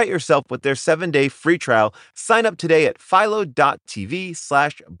 Try it yourself with their 7-day free trial. Sign up today at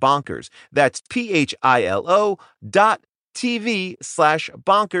philo.tv/bonkers. That's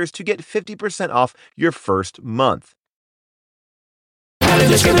philo.tv/bonkers to get 50% off your first month.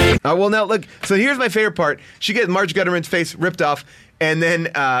 Well, now, look, so here's my favorite part. She gets Marge Gutterman's face ripped off, and then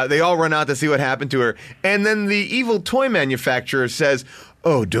they all run out to see what happened to her. And then the evil toy manufacturer says,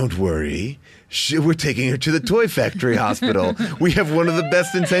 "Oh, don't worry. We're taking her to the Toy Factory Hospital. We have one of the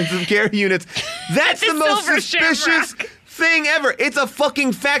best intensive care units." That's the most suspicious thing ever. It's a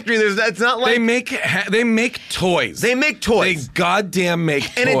fucking factory. It's not like they make toys. They make toys. They goddamn make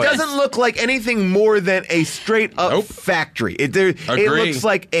toys. And it doesn't look like anything more than a straight up factory. It looks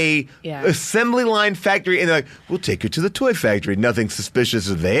like a assembly line factory, and they're like, "We'll take you to the toy factory. Nothing suspicious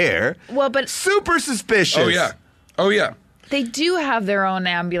there." Well, but super suspicious. Oh yeah. They do have their own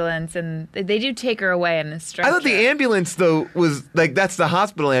ambulance, and they do take her away in a stretcher. I thought the ambulance, though, was like, that's the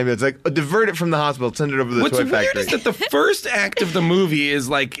hospital ambulance. Like, divert it from the hospital, send it over to the toy factory. What's weird is that the first act of the movie is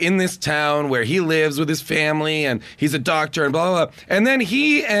like in this town where he lives with his family and he's a doctor and blah, blah, blah. And then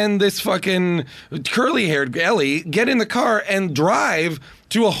he and this fucking curly-haired Ellie get in the car and drive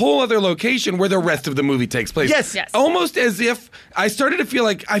to a whole other location where the rest of the movie takes place. Yes. Almost as if I started to feel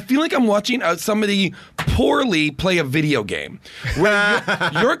like I'm watching somebody poorly play a video game where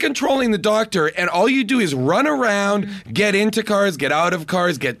you're controlling the doctor and all you do is run around, get into cars, get out of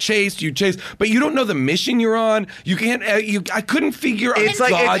cars, get chased, you chase, but you don't know the mission you're on. You can't, I couldn't figure it's a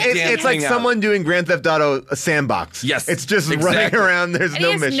like, goddamn it's like thing someone out. doing Grand Theft Auto a sandbox. Yes. It's just running Exactly. around, there's And no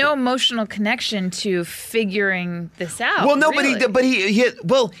he has mission. no emotional connection to figuring this out. Well, no, really. but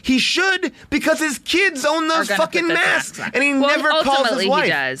he should, because his kids own those Are gonna fucking put those masks, on. and he Well, never calls his ultimately wife. he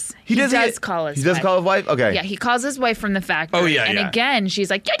does. He does call his He does wife. call his wife? Okay. Yeah, he calls his wife from the factory. Oh, yeah, And yeah. again, she's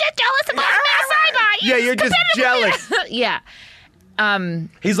like, "You're just jealous about the mask I bought you." Yeah, you're just jealous. Yeah.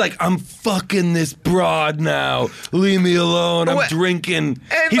 He's like, I'm fucking this broad now. Leave me alone. I'm What? drinking.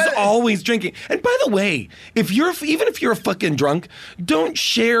 And He's but- always drinking. And by the way, even if you're a fucking drunk, don't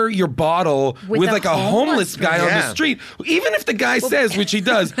share your bottle with a like a homeless homeless guy on the Yeah. street. Even if the guy says, which he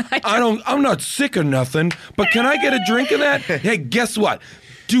does, I'm not sick or nothing, but can I get a drink of that? Hey, guess what?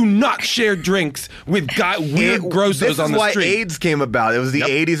 Do not share drinks with weird grossos This on is the why street. AIDS came about. It was the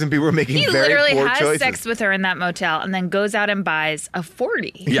 80s and people were making He very literally poor has choices. sex with her in that motel and then goes out and buys a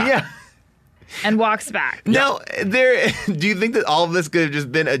 40 Yeah. and walks back. Now, do you think that all of this could have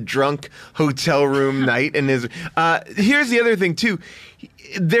just been a drunk hotel room night? And here's the other thing too.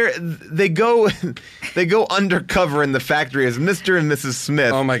 They go undercover in the factory as Mr. and Mrs.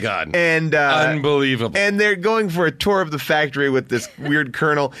 Smith. Oh my God. And Unbelievable. And they're going for a tour of the factory with this weird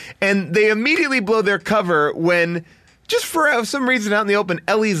colonel, and they immediately blow their cover when, just for some reason out in the open,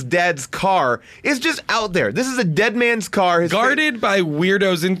 Ellie's dad's car is just out there. This is a dead man's car. Guarded by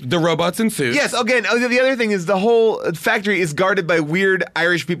weirdos in the robots in suits. Yes, again, the other thing is the whole factory is guarded by weird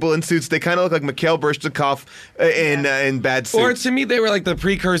Irish people in suits. They kind of look like Mikhail Bershtakov in bad suits. Or to me, they were like the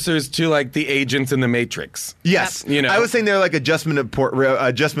precursors to like the agents in the Matrix. Yes. You know. I was saying they're like Adjustment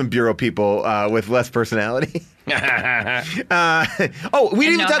Bureau people with less personality. We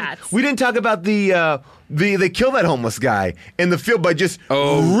didn't talk about they kill that homeless guy in the field by just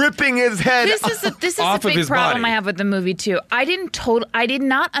ripping his head This is off a of big his problem body. I have with the movie too. I did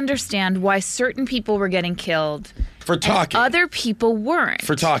not understand why certain people were getting killed For talking. and other people weren't.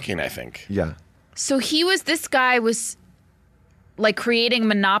 For talking, I think. Yeah. So this guy was like creating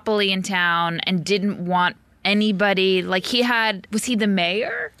monopoly in town and didn't want anybody, like was he the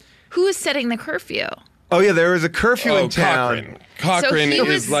mayor? Who was setting the curfew? Oh yeah, there was a curfew in town. Cochrane So he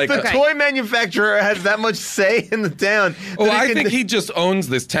is was- like The toy manufacturer has that much say in the town. I think he just owns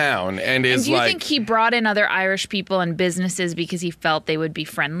this town and And is do you like think he brought in other Irish people and businesses because he felt they would be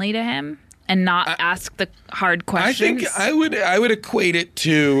friendly to him and not ask the hard I questions? think I would equate it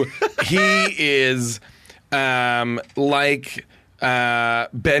to he is like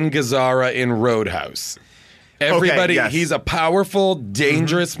Ben Gazzara in Roadhouse. Everybody, yes. he's a powerful,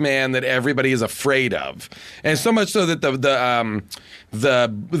 dangerous man that everybody is afraid of, and so much so that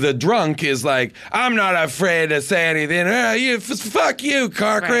the drunk is like, I'm not afraid to say anything. Fuck you,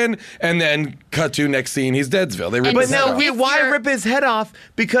 Cochrane, and then cut to next scene, he's Deadsville. They rip But his head now, off. why rip his head off?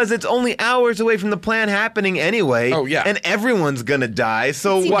 Because it's only hours away from the plan happening anyway. Oh, yeah. And everyone's gonna die.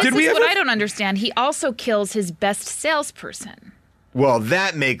 So See, what? this is what I don't understand. He also kills his best salesperson. Well,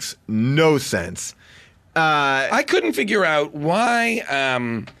 that makes no sense. I couldn't figure out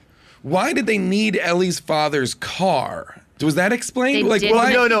why did they need Ellie's father's car? Was that explained? They Like, did.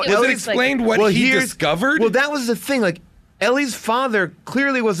 why? Well, no, Was it Ellie's explained what he discovered? Well, that was the thing. Like, Ellie's father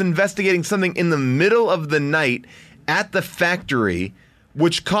clearly was investigating something in the middle of the night at the factory,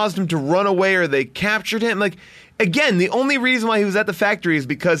 which caused him to run away, or they captured him. Like, again, the only reason why he was at the factory is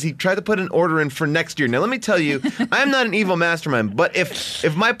because he tried to put an order in for next year. Now, let me tell you, I'm not an evil mastermind, but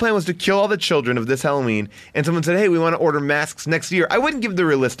if my plan was to kill all the children of this Halloween and someone said, hey, we want to order masks next year, I wouldn't give the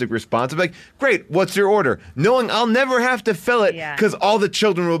realistic response. I'd be like, great, what's your order? Knowing I'll never have to fill it because all the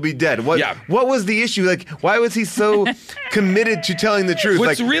children will be dead. What was the issue? Like, why was he so committed to telling the truth?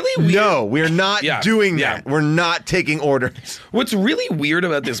 What's like, really weird- no, we're not doing that. We're not taking orders. What's really weird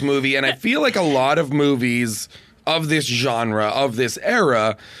about this movie, and I feel like a lot of movies of this genre, of this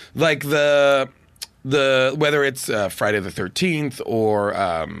era, like the whether it's Friday the 13th or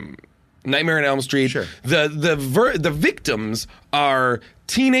Nightmare on Elm Street, the victims are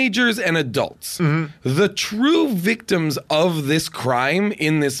teenagers and adults. The true victims of this crime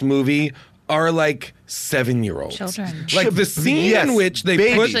in this movie are like 7-year-olds. Children. Like the scene in which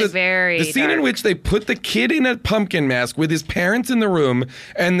they put the scene in which they put the kid in a pumpkin mask with his parents in the room,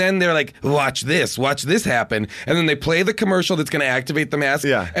 and then they're like, watch this happen. And then they play the commercial that's going to activate the mask.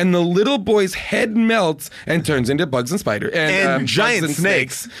 Yeah. And the little boy's head melts and turns into bugs and spiders. And giant bugs and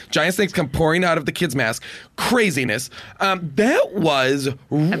snakes. Giant snakes come pouring out of the kid's mask. Craziness. That was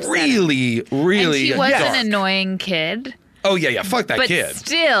really, really And he was dark. an annoying kid. Oh, yeah. Fuck that But kid.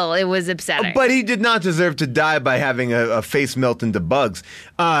 still, it was upsetting. But he did not deserve to die by having a face melt into bugs.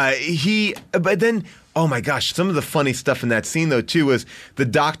 But then, oh my gosh, some of the funny stuff in that scene, though, too, was the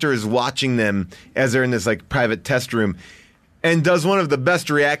doctor is watching them as they're in this, like, private test room and does one of the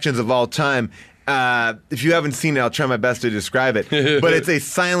best reactions of all time. If you haven't seen it, I'll try my best to describe it. But it's a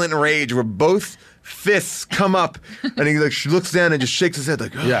silent rage where both fists come up and he looks down and just shakes his head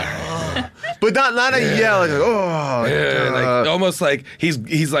like, oh. Yeah. But not a yell, like, oh. Like, almost like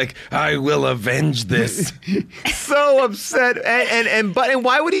he's like, I will avenge this. So upset. And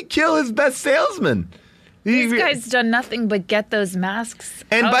why would he kill his best salesman? This guy's done nothing but get those masks.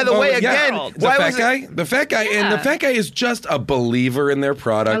 And by the way, again, the fat guy, and the fat guy is just a believer in their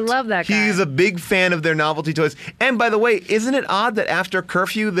product. I love that guy. He's a big fan of their novelty toys. And by the way, isn't it odd that after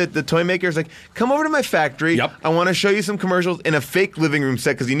curfew, that the toy maker's like, come over to my factory. Yep. I want to show you some commercials in a fake living room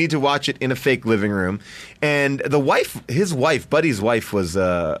set because you need to watch it in a fake living room. And his wife, Buddy's wife, was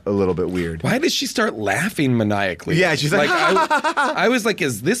a little bit weird. Why did she start laughing maniacally? Yeah, she's like I was like,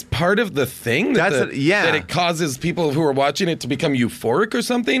 is this part of the thing that it causes people who are watching it to become euphoric or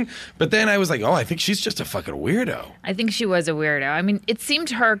something? But then I was like, oh, I think she's just a fucking weirdo. I think she was a weirdo. I mean, it seemed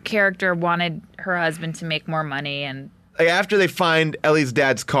her character wanted her husband to make more money and... After they find Ellie's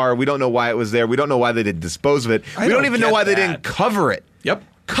dad's car, we don't know why it was there. We don't know why they didn't dispose of it. We don't even know why they didn't cover it. Yep.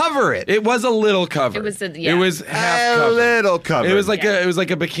 Cover it. It was a little covered. It was It was half covered. A little covered. It was like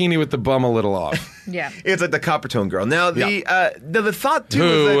a bikini with the bum a little off. Yeah. It's like the Coppertone girl. Now the thought too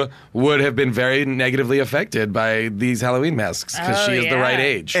Who was that, would have been very negatively affected by these Halloween masks because she is the right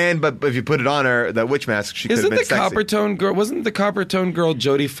age. but if you put it on her, that witch mask, she could have Isn't been the sexy. Coppertone girl? Wasn't the Coppertone girl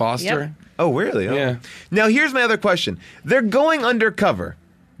Jodie Foster? Yep. Oh, really? Oh. Yeah. Now here's my other question. They're going undercover.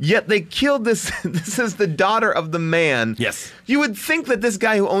 Yet they killed this. This is the daughter of the man. Yes. You would think that this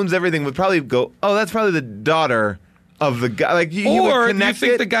guy who owns everything would probably go, oh, that's probably the daughter of the guy. Like, you would Or do you connect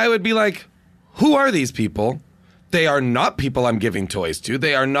think it? the guy would be like, who are these people? They are not people I'm giving toys to.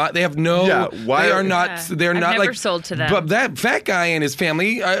 They are not. They have no. Yeah, why they are- are not. Yeah. They're I've not never like sold to them. But that fat guy and his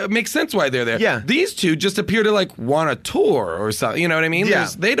family makes sense why they're there. Yeah. These two just appear to like want a tour or something. You know what I mean? Yeah.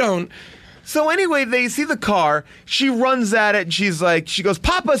 They don't. So anyway, they see the car. She runs at it, and she goes,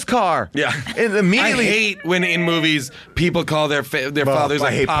 Papa's car. Yeah. And immediately, I hate when in movies people call their fathers I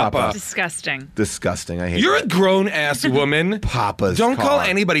like hate Papa. Disgusting. Disgusting. I hate You're that. a grown ass woman. Papa's Don't call car.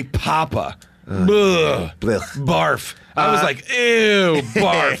 anybody Papa. Ugh. Blech. Barf. I was like, ew,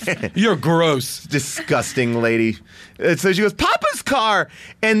 barf. You're gross. Disgusting lady. And so she goes, Papa's car.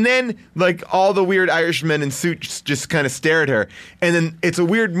 And then, like, all the weird Irishmen in suits just kind of stare at her. And then it's a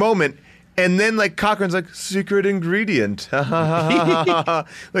weird moment. And then, like, Cochrane's like, secret ingredient.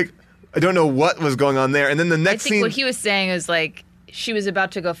 Like, I don't know what was going on there. And then the I next think scene. what he was saying is like she was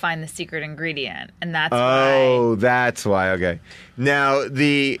about to go find the secret ingredient, and that's Oh, why. that's why. Okay. Now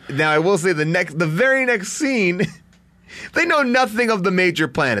I will say the very next scene, they know nothing of the major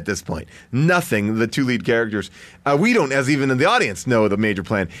plan at this point. Nothing. The two lead characters, we don't, as even in the audience, know the major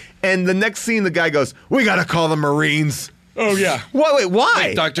plan. And the next scene, the guy goes, "We gotta call the Marines." Oh, yeah. Wait,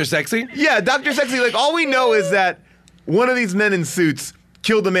 why? Dr. Sexy? Yeah, Dr. Sexy. Like, all we know is that one of these men in suits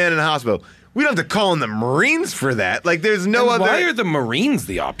killed a man in a hospital. We don't have to call in the Marines for that. Like, there's no other. Why are the Marines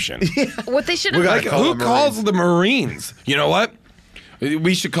the option? What they should We have gotta Like, call who the calls Marines. the Marines? You know what?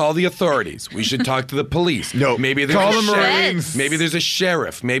 We should call the authorities. We should talk to the police. No, maybe there's call a the sheriff. Marines. Maybe there's a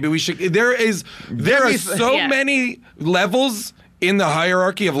sheriff. Maybe we should. There are so Yeah. many levels in the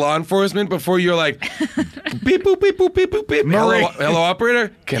hierarchy of law enforcement before you're like, beep boop beep boop beep boop beep. Hello,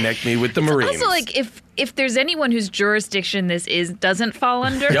 operator, connect me with the Marines. Also, like, if there's anyone whose jurisdiction this doesn't fall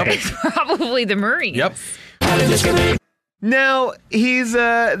under, Yep. it's probably the Marines. Yep. Now he's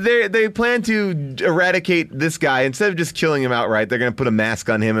they plan to eradicate this guy. Instead of just killing him outright, they're going to put a mask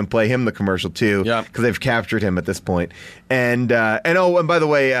on him and play him the commercial too. Yeah. Because they've captured him at this point. And by the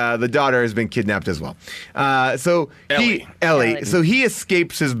way, the daughter has been kidnapped as well. So Ellie. So he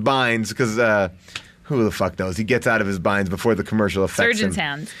escapes his binds because who the fuck knows? He gets out of his binds before the commercial affects Surgeon's him.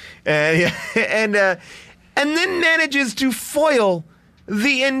 hands. And then manages to foil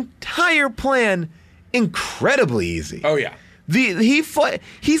the entire plan incredibly easy. Oh yeah.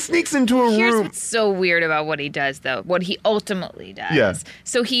 He sneaks into a Here's room. what's so weird about what he does, though. What he ultimately does. Yeah.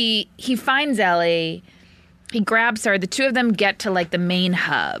 So he finds Ellie. He grabs her. The two of them get to like the main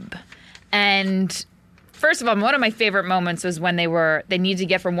hub, and first of all, one of my favorite moments was when they needed to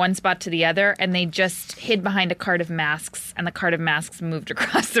get from one spot to the other, and they just hid behind a cart of masks, and the cart of masks moved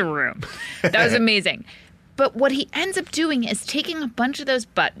across the room. That was amazing. But what he ends up doing is taking a bunch of those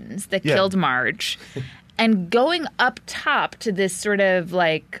buttons that killed Marge and going up top to this sort of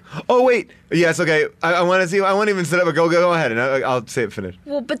like... Oh, wait. Yes, okay. I want to see. I won't even set up a go ahead, and I'll say it finished.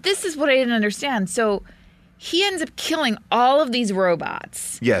 Well, but this is what I didn't understand. So he ends up killing all of these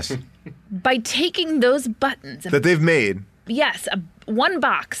robots. Yes. By taking those buttons. That they've made. Yes. One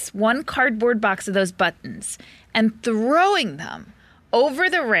cardboard box of those buttons, and throwing them over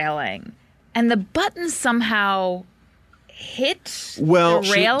the railing. And the buttons somehow hit the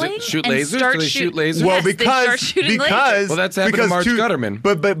railing shoot and lasers? start Do they shoot lasers? Yes, Well, they start shooting lasers. Well, that's happened to Marge Gutterman.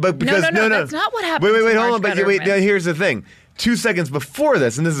 But because No, that's not what happened. Wait, to hold on. Marge But wait, Gutterman. now here's the thing. 2 seconds before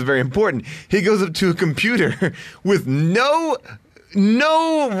this, and this is very important, he goes up to a computer with no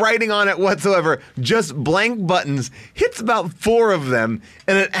writing on it whatsoever, just blank buttons, hits about 4 of them,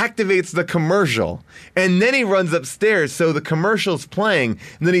 and it activates the commercial. And then he runs upstairs, so the commercial's playing,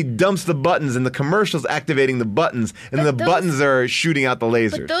 and then he dumps the buttons, and the commercial's activating the buttons, and the buttons are shooting out the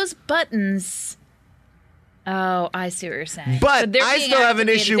lasers. But those buttons... Oh, I see what you're saying. But they're I being still have an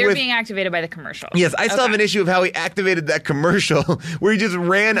issue They're with- being activated by the commercial. Yes, I still have an issue of how he activated that commercial, where he just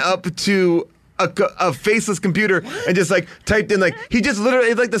ran up to a faceless computer and just like typed in he just literally,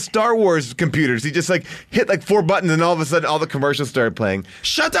 it's like the Star Wars computers. He just like hit 4 buttons and all of a sudden all the commercials started playing.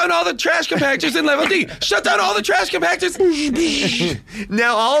 Shut down all the trash compactors in level D. Shut down all the trash compactors.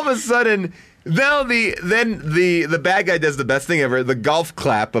 Now all of a sudden, the bad guy does the best thing ever, the golf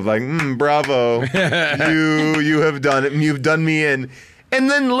clap of bravo, you have done it, you've done me in,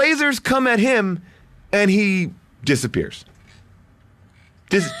 and then lasers come at him, and he disappears.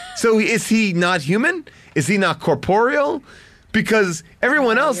 So is he not human? Is he not corporeal? Because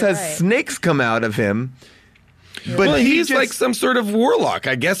everyone else has snakes come out of him. But he's like some sort of warlock,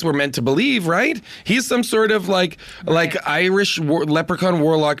 I guess we're meant to believe, right? He's some sort of like Irish leprechaun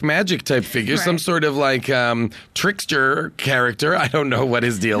warlock magic type figure, some sort of trickster character. I don't know what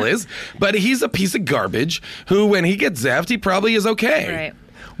his deal is, but he's a piece of garbage who, when he gets zapped, he probably is okay. Right.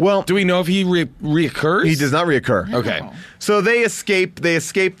 Well, do we know if he reoccurs? He does not reoccur. No. Okay. So they escape the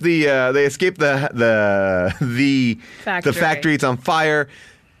factory. It's on fire.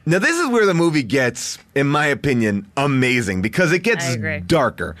 Now this is where the movie gets, in my opinion, amazing, because it gets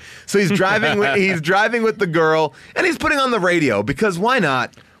darker. So he's driving with the girl, and he's putting on the radio, because why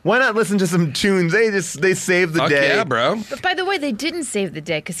not? Why not listen to some tunes? They save the day. Yeah, bro. But by the way, they didn't save the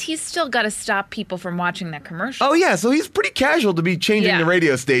day, because he's still got to stop people from watching that commercial. Oh yeah, so he's pretty casual to be changing the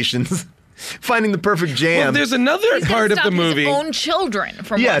radio stations, finding the perfect jam. Well, there's another part of the movie. His own children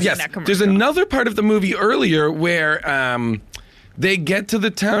from watching that commercial. There's another part of the movie earlier where they get to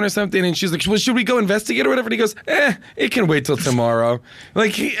the town or something, and she's like, well, should we go investigate or whatever? And he goes, it can wait till tomorrow.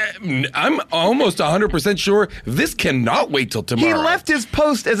 I'm almost 100% sure this cannot wait till tomorrow. He left his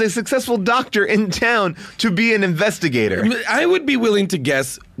post as a successful doctor in town to be an investigator. I would be willing to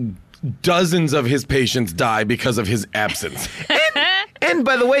guess dozens of his patients die because of his absence. And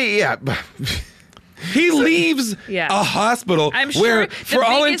by the way, he leaves a hospital where, for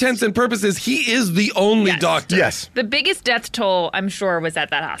all intents and purposes, he is the only doctor. Yes. The biggest death toll, I'm sure, was at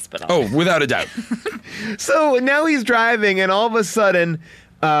that hospital. Oh, without a doubt. So now he's driving, and all of a sudden,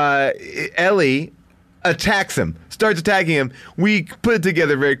 Ellie attacks him, starts attacking him. We put it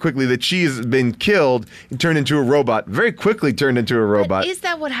together very quickly that she's been killed and turned into a robot. Very quickly turned into a robot. But is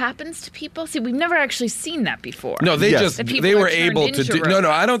that what happens to people? See, we've never actually seen that before. No, they were able to do. No,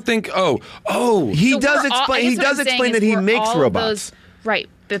 I don't think. He does explain that he makes robots. Right,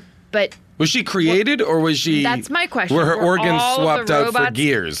 but was she created, or was she? That's my question. Were her organs all swapped the out for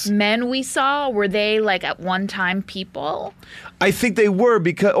gears? Men we saw, were they at one time people? I think they were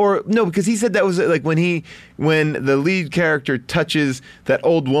because he said that was when the lead character touches that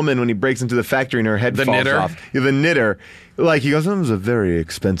old woman when he breaks into the factory and her head falls off. Yeah, the knitter. He goes, that was a very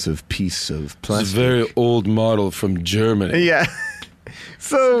expensive piece of plastic. It's a very old model from Germany. Yeah.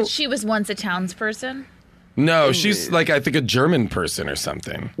 So she was once a townsperson? No, she's I think a German person or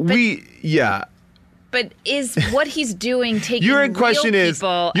something. But is what he's doing taking Your question real is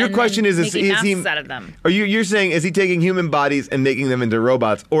people your and question then is making he masks out of them? Are you're saying is he taking human bodies and making them into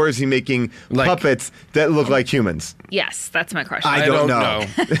robots, or is he making puppets that look like humans? Yes, that's my question. I don't know.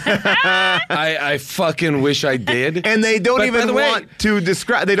 I fucking wish I did. And they don't even want to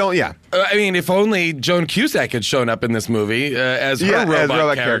describe. They don't. Yeah. I mean, if only Joan Cusack had shown up in this movie as her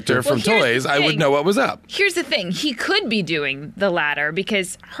robot character from Toys, I would know what was up. Here's the thing: he could be doing the latter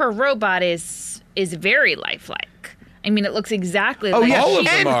because her robot is very lifelike. I mean, it looks exactly like all of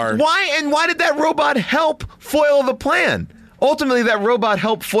them and are. Why did that robot help foil the plan? Ultimately, that robot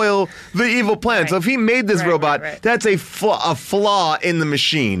helped foil the evil plan. Right. So if he made this robot, that's a flaw in the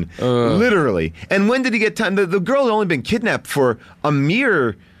machine, literally. And when did he get time? The girl had only been kidnapped for a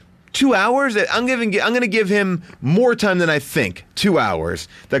mere 2 hours. I'm going to give him more time than I think. 2 hours.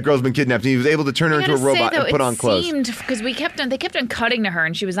 That girl's been kidnapped, and he was able to turn her into a robot and put on clothes. Because they kept on cutting to her,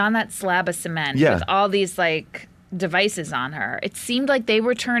 and she was on that slab of cement with all these devices on her. It seemed like they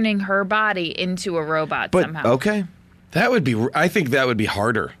were turning her body into a robot somehow. Okay. I think that would be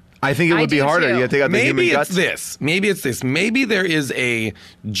harder. I think it would be harder. Too. You take out the human guts. Maybe it's this. Maybe there is a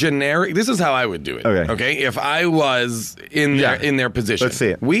generic. This is how I would do it. Okay. If I was in their position, let's see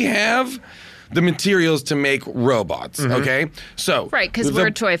it. We have the materials to make robots. Okay. So because we're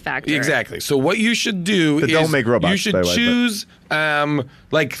a toy factory. Exactly. So what you should do is don't make robots. You should choose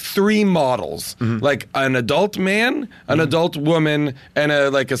 3 models, like an adult man, an adult woman, and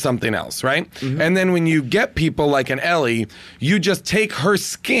a something else, right? And then when you get people like an Ellie, you just take her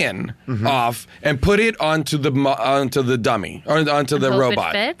skin off and put it onto the dummy or onto the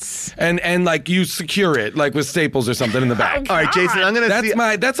robot. It fits. And you secure it with staples or something in the back. All right, Jason, I'm gonna see.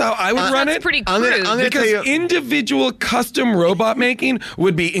 That's how I would run it. Pretty crude. I'm gonna because tell you, individual custom robot making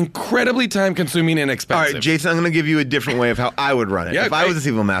would be incredibly time consuming and expensive. All right, Jason, I'm going to give you a different way of how I would run it. Yeah, if I was this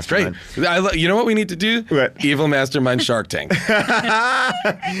evil mastermind. Great. You know what we need to do? What? Evil mastermind Shark Tank.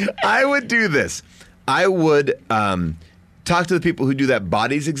 I would do this. I would talk to the people who do that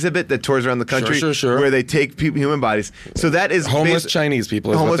bodies exhibit that tours around the country, sure. where they take human bodies. So that is homeless Chinese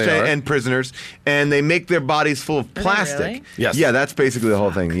people, and prisoners, and they make their bodies full of plastic. Really? Yes. Yeah, that's basically the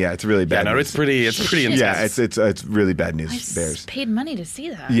whole thing. Yeah, it's really bad. Yeah, no, news. it's pretty intense. Yeah, it's really bad news. Bears paid money to see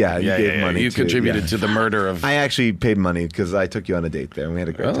that. Yeah, you gave money. You contributed to the murder of. I actually paid money because I took you on a date there, and we had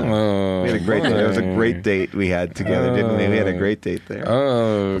a great time. Oh, we had a great date. It was a great date we had together, didn't we? We had a great date there.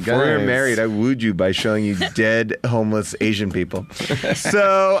 Oh, Before we were married, I wooed you by showing you dead homeless Asian people.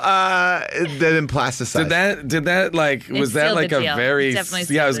 So then plasticized. Did that was that a very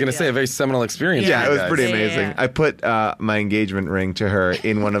I was going to say a very seminal experience. Yeah, it was pretty Yeah, amazing. yeah. I put my engagement ring to her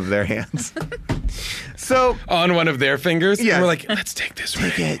in one of their hands. So on one of their fingers. Yeah, and we're like, let's take this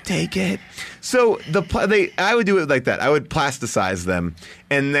ring. Take it. So I would do it like that. I would plasticize them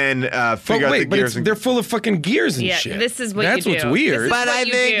and then figure out the gears. They're full of fucking gears and shit. This is what That's you do. what's weird. This is But I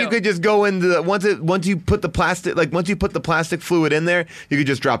think you could just go into once you put the plastic fluid in there, you could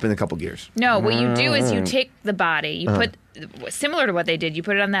just drop in a couple gears. No, what you do is you take the body, you put, similar to what they did, you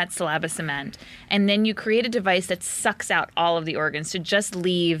put it on that slab of cement, and then you create a device that sucks out all of the organs to just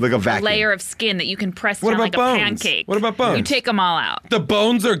leave Like a vacuum. layer of skin that you can press What down about like bones? a pancake. What about bones? You take them all out. The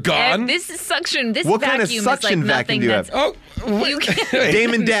bones are gone. This is suction. This What vacuum kind of suction is like vacuum nothing do you that's. have? Oh, You can't.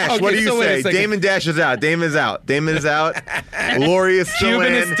 Damon Dash, Okay, what do you so wait a say? second. Damon Dash is out. Damon is out. Lori is still Cuban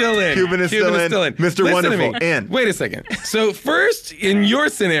in. is still in. Cuban is still in. Mr. Listen to Wonderful. me. And wait a second. So first, in your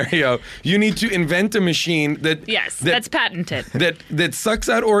scenario, you need to invent a machine that That's patented. that sucks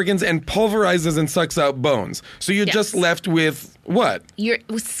out organs and pulverizes and sucks out bones. So you're just left with what? Your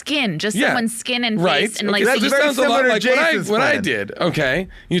skin, just someone's skin and right. face, and Okay, like that so just you- sounds a lot similar like to Jason's what I plan. did. Okay,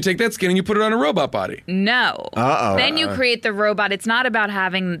 you take that skin and you put it on a robot body. No. Uh-oh. Then you create the robot. It's not about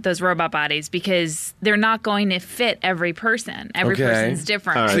having those robot bodies because they're not going to fit every person. Every Okay. person's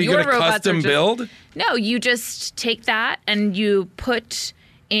different. All right. So you're your gonna robots custom are just, build? No, you just take that and you put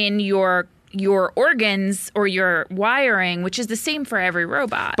in your organs or your wiring, which is the same for every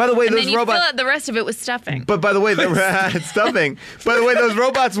robot. By the way, and those then you robots- fill out the rest of it with stuffing. But by the way, it's stuffing. By the way, those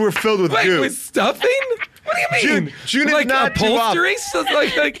robots were filled with Wait, goo. with stuffing? What do you mean? June is like not too off. upholstery? So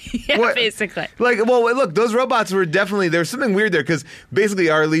like yeah, what- basically. Well, look, those robots were definitely, there's something weird there because basically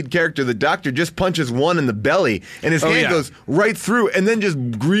our lead character, the doctor, just punches one in the belly and his hand goes right through and then just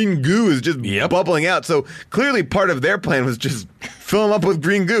green goo is just bubbling out. So clearly part of their plan was just fill them up with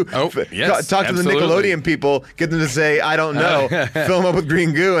green goo. Oh, yes, Talk to the absolutely. Nickelodeon people, get them to say, I don't know, fill them up with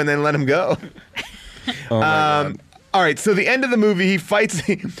green goo and then let them go. Oh my God. All right, so the end of the movie, he fights.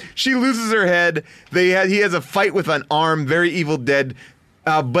 She loses her head. He has a fight with an arm, very Evil Dead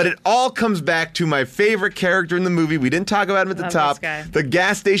But it all comes back to my favorite character in the movie. We didn't talk about him at the top. The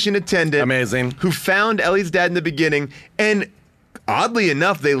gas station attendant. Amazing. Who found Ellie's dad in the beginning. And oddly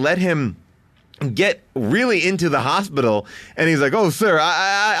enough, they let him get really into the hospital. And he's like, oh, sir,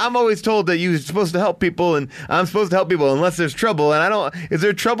 I'm always told that you're supposed to help people. And I'm supposed to help people unless there's trouble. And is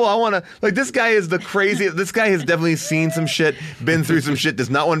there trouble? I want to, like, this guy is the craziest. This guy has definitely seen some shit, been through some shit,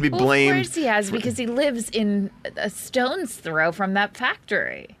 does not want to be blamed. Of course he has, because he lives in a stone's throw from that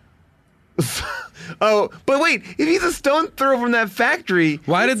factory. Oh, but wait, if he's a stone throw from that factory,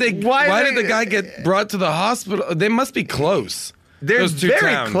 why did the guy get brought to the hospital? They must be close. They're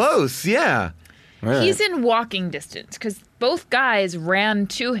very close, yeah. Right. He's in walking distance because both guys ran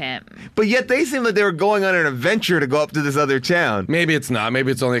to him. But yet they seem like they were going on an adventure to go up to this other town. Maybe it's not.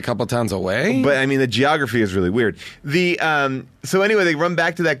 Maybe it's only a couple towns away. But I mean, the geography is really weird. So anyway, they run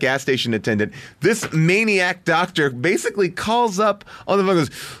back to that gas station attendant. This maniac doctor basically calls up on the phone and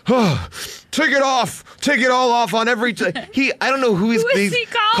goes, oh, take it all off on every... I don't know who he's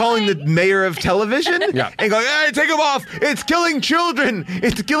calling the mayor of television? Yeah. And going, hey, take him off. It's killing children.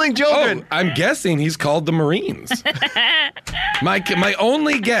 It's killing children. Oh, I'm guessing he's called the Marines. My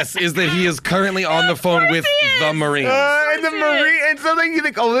only guess is that he is currently on the phone with the Marines. And something you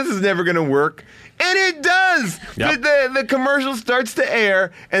think, oh, this is never going to work. And it does. Yep. The commercial starts to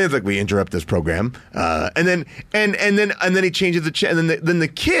air, and it's like, we interrupt this program, and then he changes the channel. And then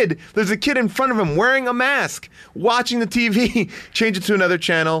there's a kid in front of him wearing a mask, watching the TV. Change it to another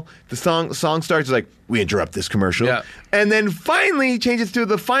channel. The song starts like, we interrupt this commercial, and then finally he changes to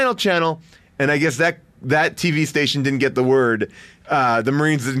the final channel. And I guess that TV station didn't get the word. The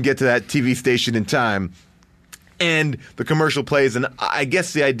Marines didn't get to that TV station in time, and the commercial plays. And I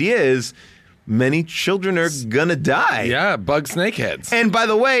guess the idea is, many children are gonna die. Yeah, bug snakeheads. And by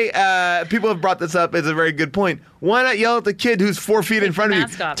the way, people have brought this up. It's a very good point. Why not yell at the kid who's 4 feet in front of you?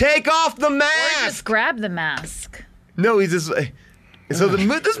 Take off the mask! Or just grab the mask. No, he's just... So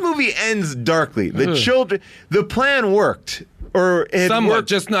this movie ends darkly. The plan worked. Or it somewhat, worked.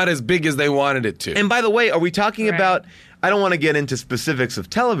 Just not as big as they wanted it to. And by the way, are we talking about... I don't want to get into specifics of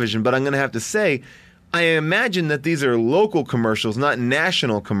television, but I'm going to have to say... I imagine that these are local commercials, not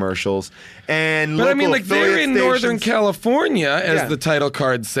national commercials. And but I mean, like, they're in stations. Northern California, as the title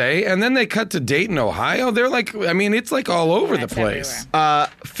cards say, and then they cut to Dayton, Ohio. They're like, I mean, it's like all over the place.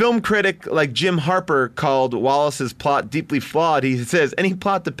 Film critic like Jim Harper called Wallace's plot deeply flawed. He says, any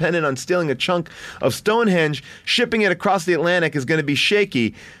plot dependent on stealing a chunk of Stonehenge, shipping it across the Atlantic is going to be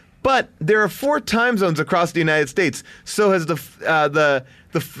shaky. But there are 4 time zones across the United States. So has it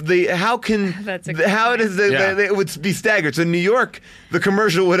would be staggered. So New York, the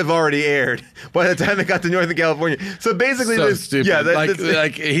commercial would have already aired by the time it got to Northern California. So basically, so stupid. Yeah,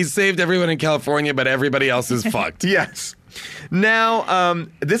 like he saved everyone in California, but everybody else is fucked. Yes. Now,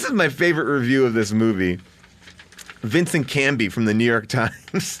 this is my favorite review of this movie. Vincent Canby from the New York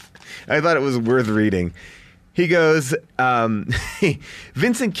Times. I thought it was worth reading. He goes,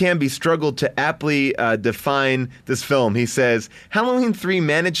 Vincent Canby struggled to aptly define this film. He says, Halloween 3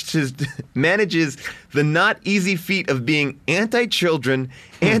 manages the not easy feat of being anti-children,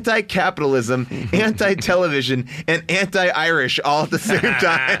 anti-capitalism, anti-television, and anti-Irish all at the same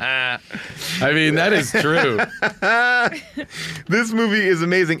time. I mean, that is true. This movie is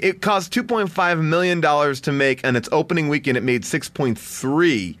amazing. It cost $2.5 million to make, and its opening weekend it made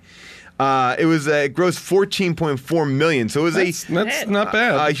 $6.3 It grossed $14.4 million, so it was that's not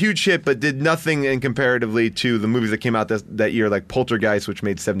bad. A huge hit, but did nothing in comparatively to the movies that came out that year, like Poltergeist, which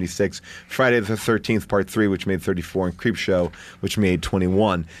made 76, Friday the 13th Part 3, which made 34, and Creepshow, which made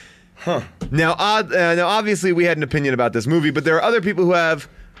 21. Huh. Now, obviously, we had an opinion about this movie, but there are other people who have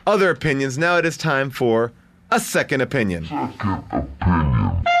other opinions. Now it is time for a second opinion. Second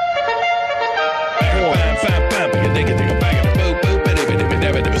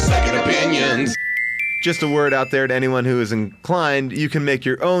opinions. Just a word out there to anyone who is inclined. You can make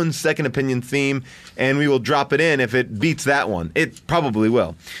your own second opinion theme, and we will drop it in if it beats that one. It probably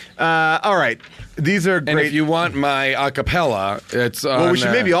will. All right. These are great. And if you want my a cappella, it's on... Well, we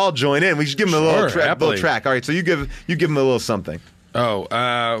should maybe all join in. We should give them a little track. All right, so you give them a little something.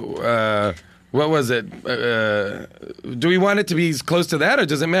 What was it? Do we want it to be as close to that, or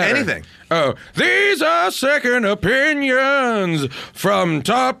does it matter? Anything. Oh, these are second opinions. From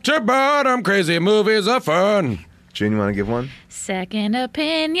top to bottom, crazy movies are fun. June, you want to give one? Second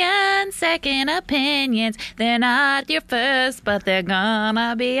opinions. They're not your first, but they're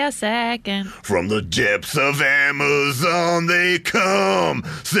gonna be a second. From the depths of Amazon they come.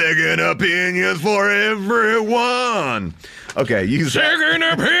 Second opinions for everyone. Okay, use that. Second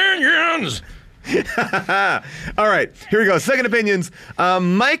opinions. All right, here we go. Second opinions.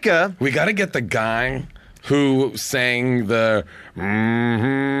 Micah. We got to get the guy who sang the.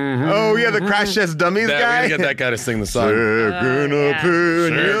 Oh yeah, the Crash Test Dummies guy. We gotta get that guy to sing the song.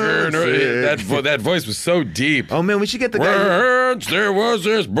 That voice was so deep. Oh man, we should get the guy. Once there was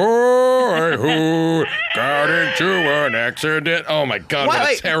this boy who got into an accident. Oh my God, what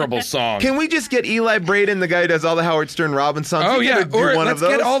a terrible song. Can we just get Eli Braden, the guy who does all the Howard Stern Robin songs? Oh yeah, or let's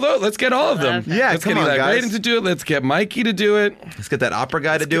get all those. Let's get all of them. Yeah, let's get Eli Braden to do it. Let's get Mikey to do it. Let's get that opera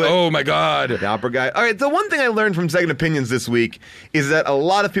guy to do it. Oh my God, the opera guy. All right, the one thing I learned from Second Opinions this week is that a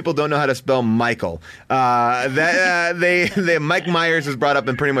lot of people don't know how to spell Michael. Mike Myers is brought up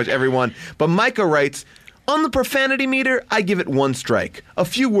in pretty much every one. But Micah writes, on the profanity meter, I give it 1 strike. A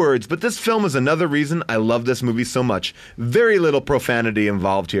few words, but this film is another reason I love this movie so much. Very little profanity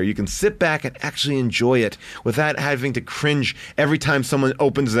involved here. You can sit back and actually enjoy it without having to cringe every time someone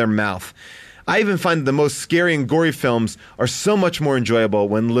opens their mouth. I even find the most scary and gory films are so much more enjoyable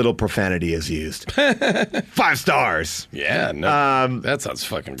when little profanity is used. 5 stars. Yeah, no, that sounds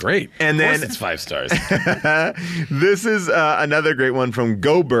fucking great. And of then course it's 5 stars. This is another great one from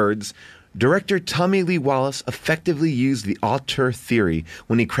Go Birds. Director Tommy Lee Wallace effectively used the auteur theory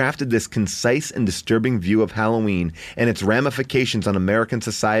when he crafted this concise and disturbing view of Halloween and its ramifications on American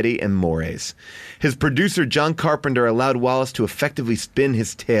society and mores. His producer John Carpenter allowed Wallace to effectively spin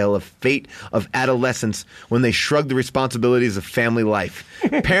his tale of fate of adolescence when they shrugged the responsibilities of family life.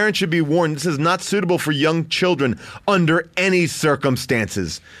 Parents should be warned this is not suitable for young children under any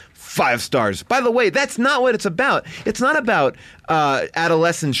circumstances. 5 stars. By the way, that's not what it's about. It's not about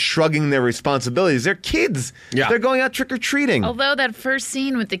adolescents shrugging their responsibilities. They're kids. Yeah. They're going out trick-or-treating. Although that first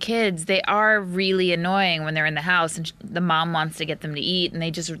scene with the kids, they are really annoying when they're in the house and the mom wants to get them to eat and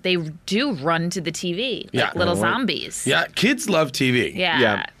they do run to the TV like little zombies. Yeah, kids love TV.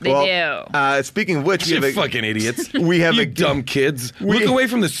 Yeah, they do. Speaking of which, you fucking idiots. We have you dumb kids. Look away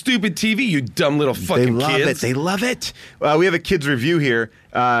from the stupid TV, you dumb little fucking kids. They love it. We have a kids review here.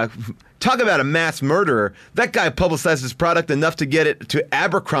 Talk about a mass murderer. That guy publicized his product enough to get it to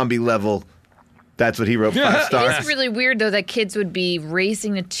Abercrombie level. That's what he wrote, 5 stars. It's really weird, though, that kids would be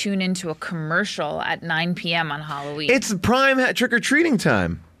racing to tune into a commercial at 9 p.m. on Halloween. It's prime trick-or-treating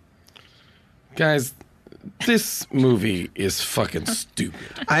time. Guys, this movie is fucking stupid.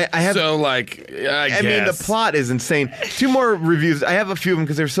 I mean, the plot is insane. 2 more reviews. I have a few of them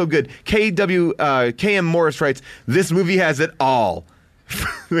because they're so good. KM Morris writes, this movie has it all.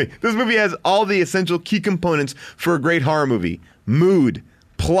 This movie has all the essential key components for a great horror movie. Mood,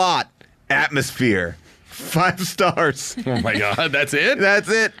 plot, atmosphere. 5 stars. Oh my God, that's it? That's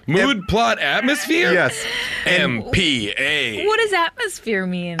it. Mood, plot, atmosphere? Yes. MPA. What does atmosphere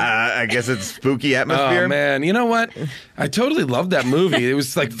mean? I guess it's spooky atmosphere. Oh man, you know what? I totally loved that movie. It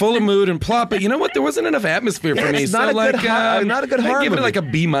was like full of mood and plot, but you know what? There wasn't enough atmosphere for me. It's not a good horror I give movie. it like a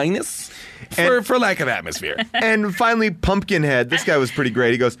B- for lack of atmosphere. And finally, Pumpkinhead. This guy was pretty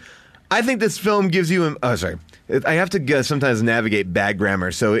great. He goes, I think this film gives you... I have to sometimes navigate bad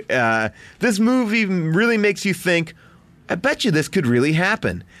grammar. So this movie really makes you think, I bet you this could really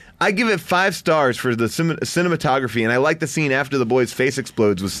happen. I give it 5 stars for the cinematography, and I like the scene after the boy's face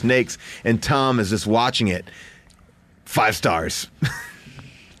explodes with snakes, and Tom is just watching it. 5 stars.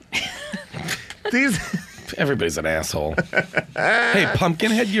 Everybody's an asshole. Hey,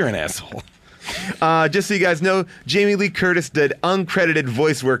 Pumpkinhead, you're an asshole. Just so you guys know, Jamie Lee Curtis did uncredited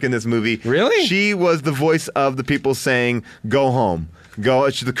voice work in this movie. Really? She was the voice of the people saying, go home.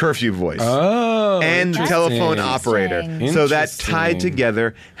 It's the curfew voice. Oh, and the telephone operator. So that tied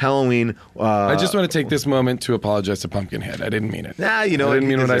together Halloween. I just want to take this moment to apologize to Pumpkinhead. I didn't mean it. I didn't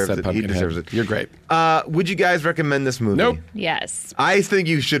mean what I said, Pumpkinhead. He deserves it. You're great. Would you guys recommend this movie? Nope. Yes. I think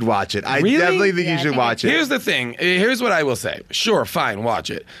you should watch it. I Really? definitely think you should watch it. Here's the thing. Here's what I will say. Sure, fine, watch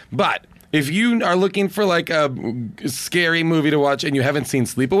it. But if you are looking for like a scary movie to watch and you haven't seen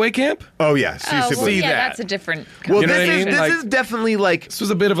Sleepaway Camp, See that. that's a different. Well, You know this what I is mean? this is definitely like. this was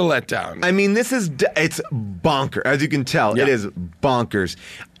a bit of a letdown. I mean, it's bonker. As you can tell, Yeah. it is bonkers.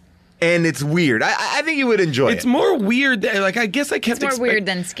 And it's weird. I think you would enjoy it. It's more weird. Like, I guess I kept It's more weird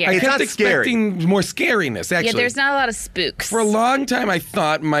than scary. I It's kept not scary. expecting more scariness, actually. Yeah, there's not a lot of spooks. For a long time, I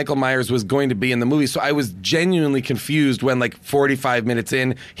thought Michael Myers was going to be in the movie, so I was genuinely confused when, like, 45 minutes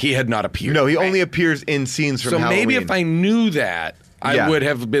in, he had not appeared. No, he only appears in scenes from So Halloween. maybe if I knew that, I would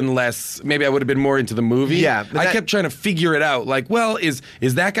have been maybe I would have been more into the movie. Yeah. I kept trying to figure it out. Like, well, is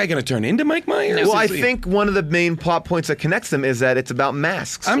that guy going to turn into Mike Myers? Well, I think one of the main plot points that connects them is that it's about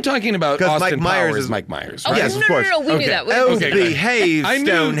masks. I'm talking about Austin Mike Myers Powers is Mike Myers. Oh, Right? Yes, of course. No, we knew that. Behave,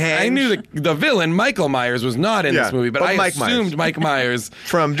 Stonehenge. I knew the villain, Michael Myers, was not in this movie, but I assumed Mike Myers.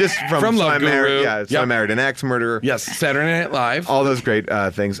 from Love So I Guru. So I Married an Axe Murderer. Yes, Saturday Night Live. All those great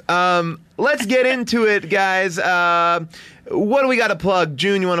things. Let's get into it, guys. What do we got to plug?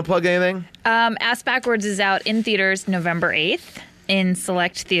 June, you want to plug anything? Ass Backwards is out in theaters November 8th in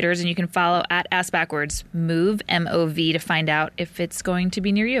select theaters, and you can follow at Ass Backwards Move, M-O-V, to find out if it's going to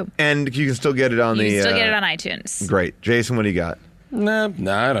be near you. And you can still get it on You can still get it on iTunes. Great. Jason, what do you got? No,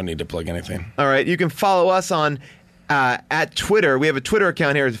 I don't need to plug anything. All right. You can follow us on at Twitter. We have a Twitter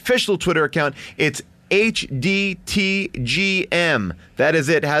account here, an official Twitter account. It's HDTGM. That is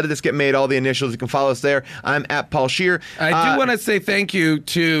it. How did this get made? All the initials. You can follow us there. I'm at Paul Scheer. I do want to say thank you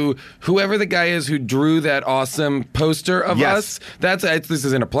to whoever the guy is who drew that awesome poster of us. This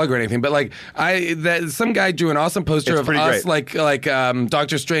isn't a plug or anything, but like some guy drew an awesome poster of us, great. like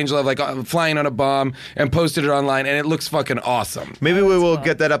Dr. Strangelove, like flying on a bomb, and posted it online, and it looks fucking awesome. Maybe we will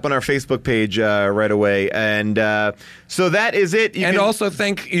get that up on our Facebook page right away. And so that is it. Also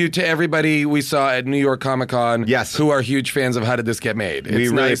thank you to everybody we saw at New York Comic Con. Yes. Who are huge fans of How Did This Get Made? We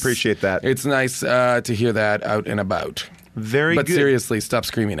really appreciate that. It's nice to hear that out and about. Very good. But seriously, stop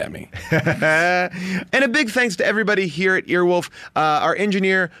screaming at me. And a big thanks to everybody here at Earwolf, our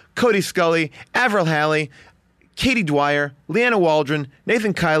engineer, Cody Scully, Avril Halley, Katie Dwyer, Leanna Waldron,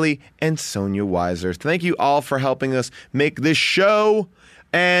 Nathan Kiley, and Sonia Weiser. Thank you all for helping us make this show.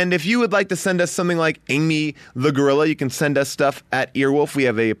 And if you would like to send us something like Amy the Gorilla, you can send us stuff at Earwolf. We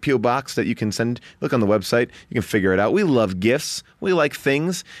have a P.O. box that you can send. Look on the website. You can figure it out. We love gifts. We like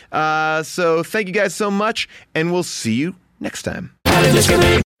things. So thank you guys so much, and we'll see you next time.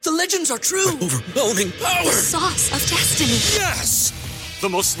 The legends are true. Overwhelming power. The sauce of destiny. Yes! The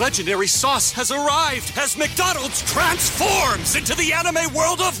most legendary sauce has arrived as McDonald's transforms into the anime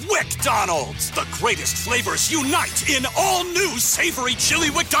world of WickDonald's. The greatest flavors unite in all new savory chili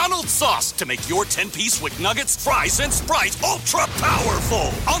McDonald's sauce to make your 10-piece Wick Nuggets, fries, and Sprite ultra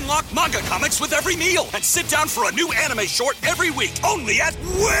powerful. Unlock manga comics with every meal and sit down for a new anime short every week only at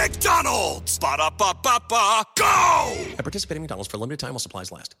WickDonald's. Ba-da-ba-ba-ba, go! At participating McDonald's for a limited time while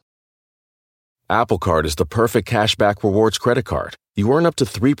supplies last. Apple Card is the perfect cashback rewards credit card. You earn up to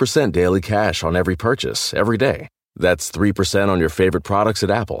 3% daily cash on every purchase, every day. That's 3% on your favorite products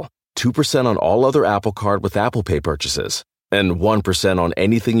at Apple, 2% on all other Apple Card with Apple Pay purchases, and 1% on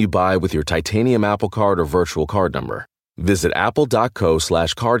anything you buy with your titanium Apple Card or virtual card number. Visit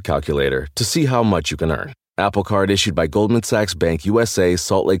apple.co/card calculator to see how much you can earn. Apple Card issued by Goldman Sachs Bank USA,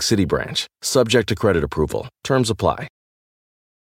 Salt Lake City branch. Subject to credit approval. Terms apply.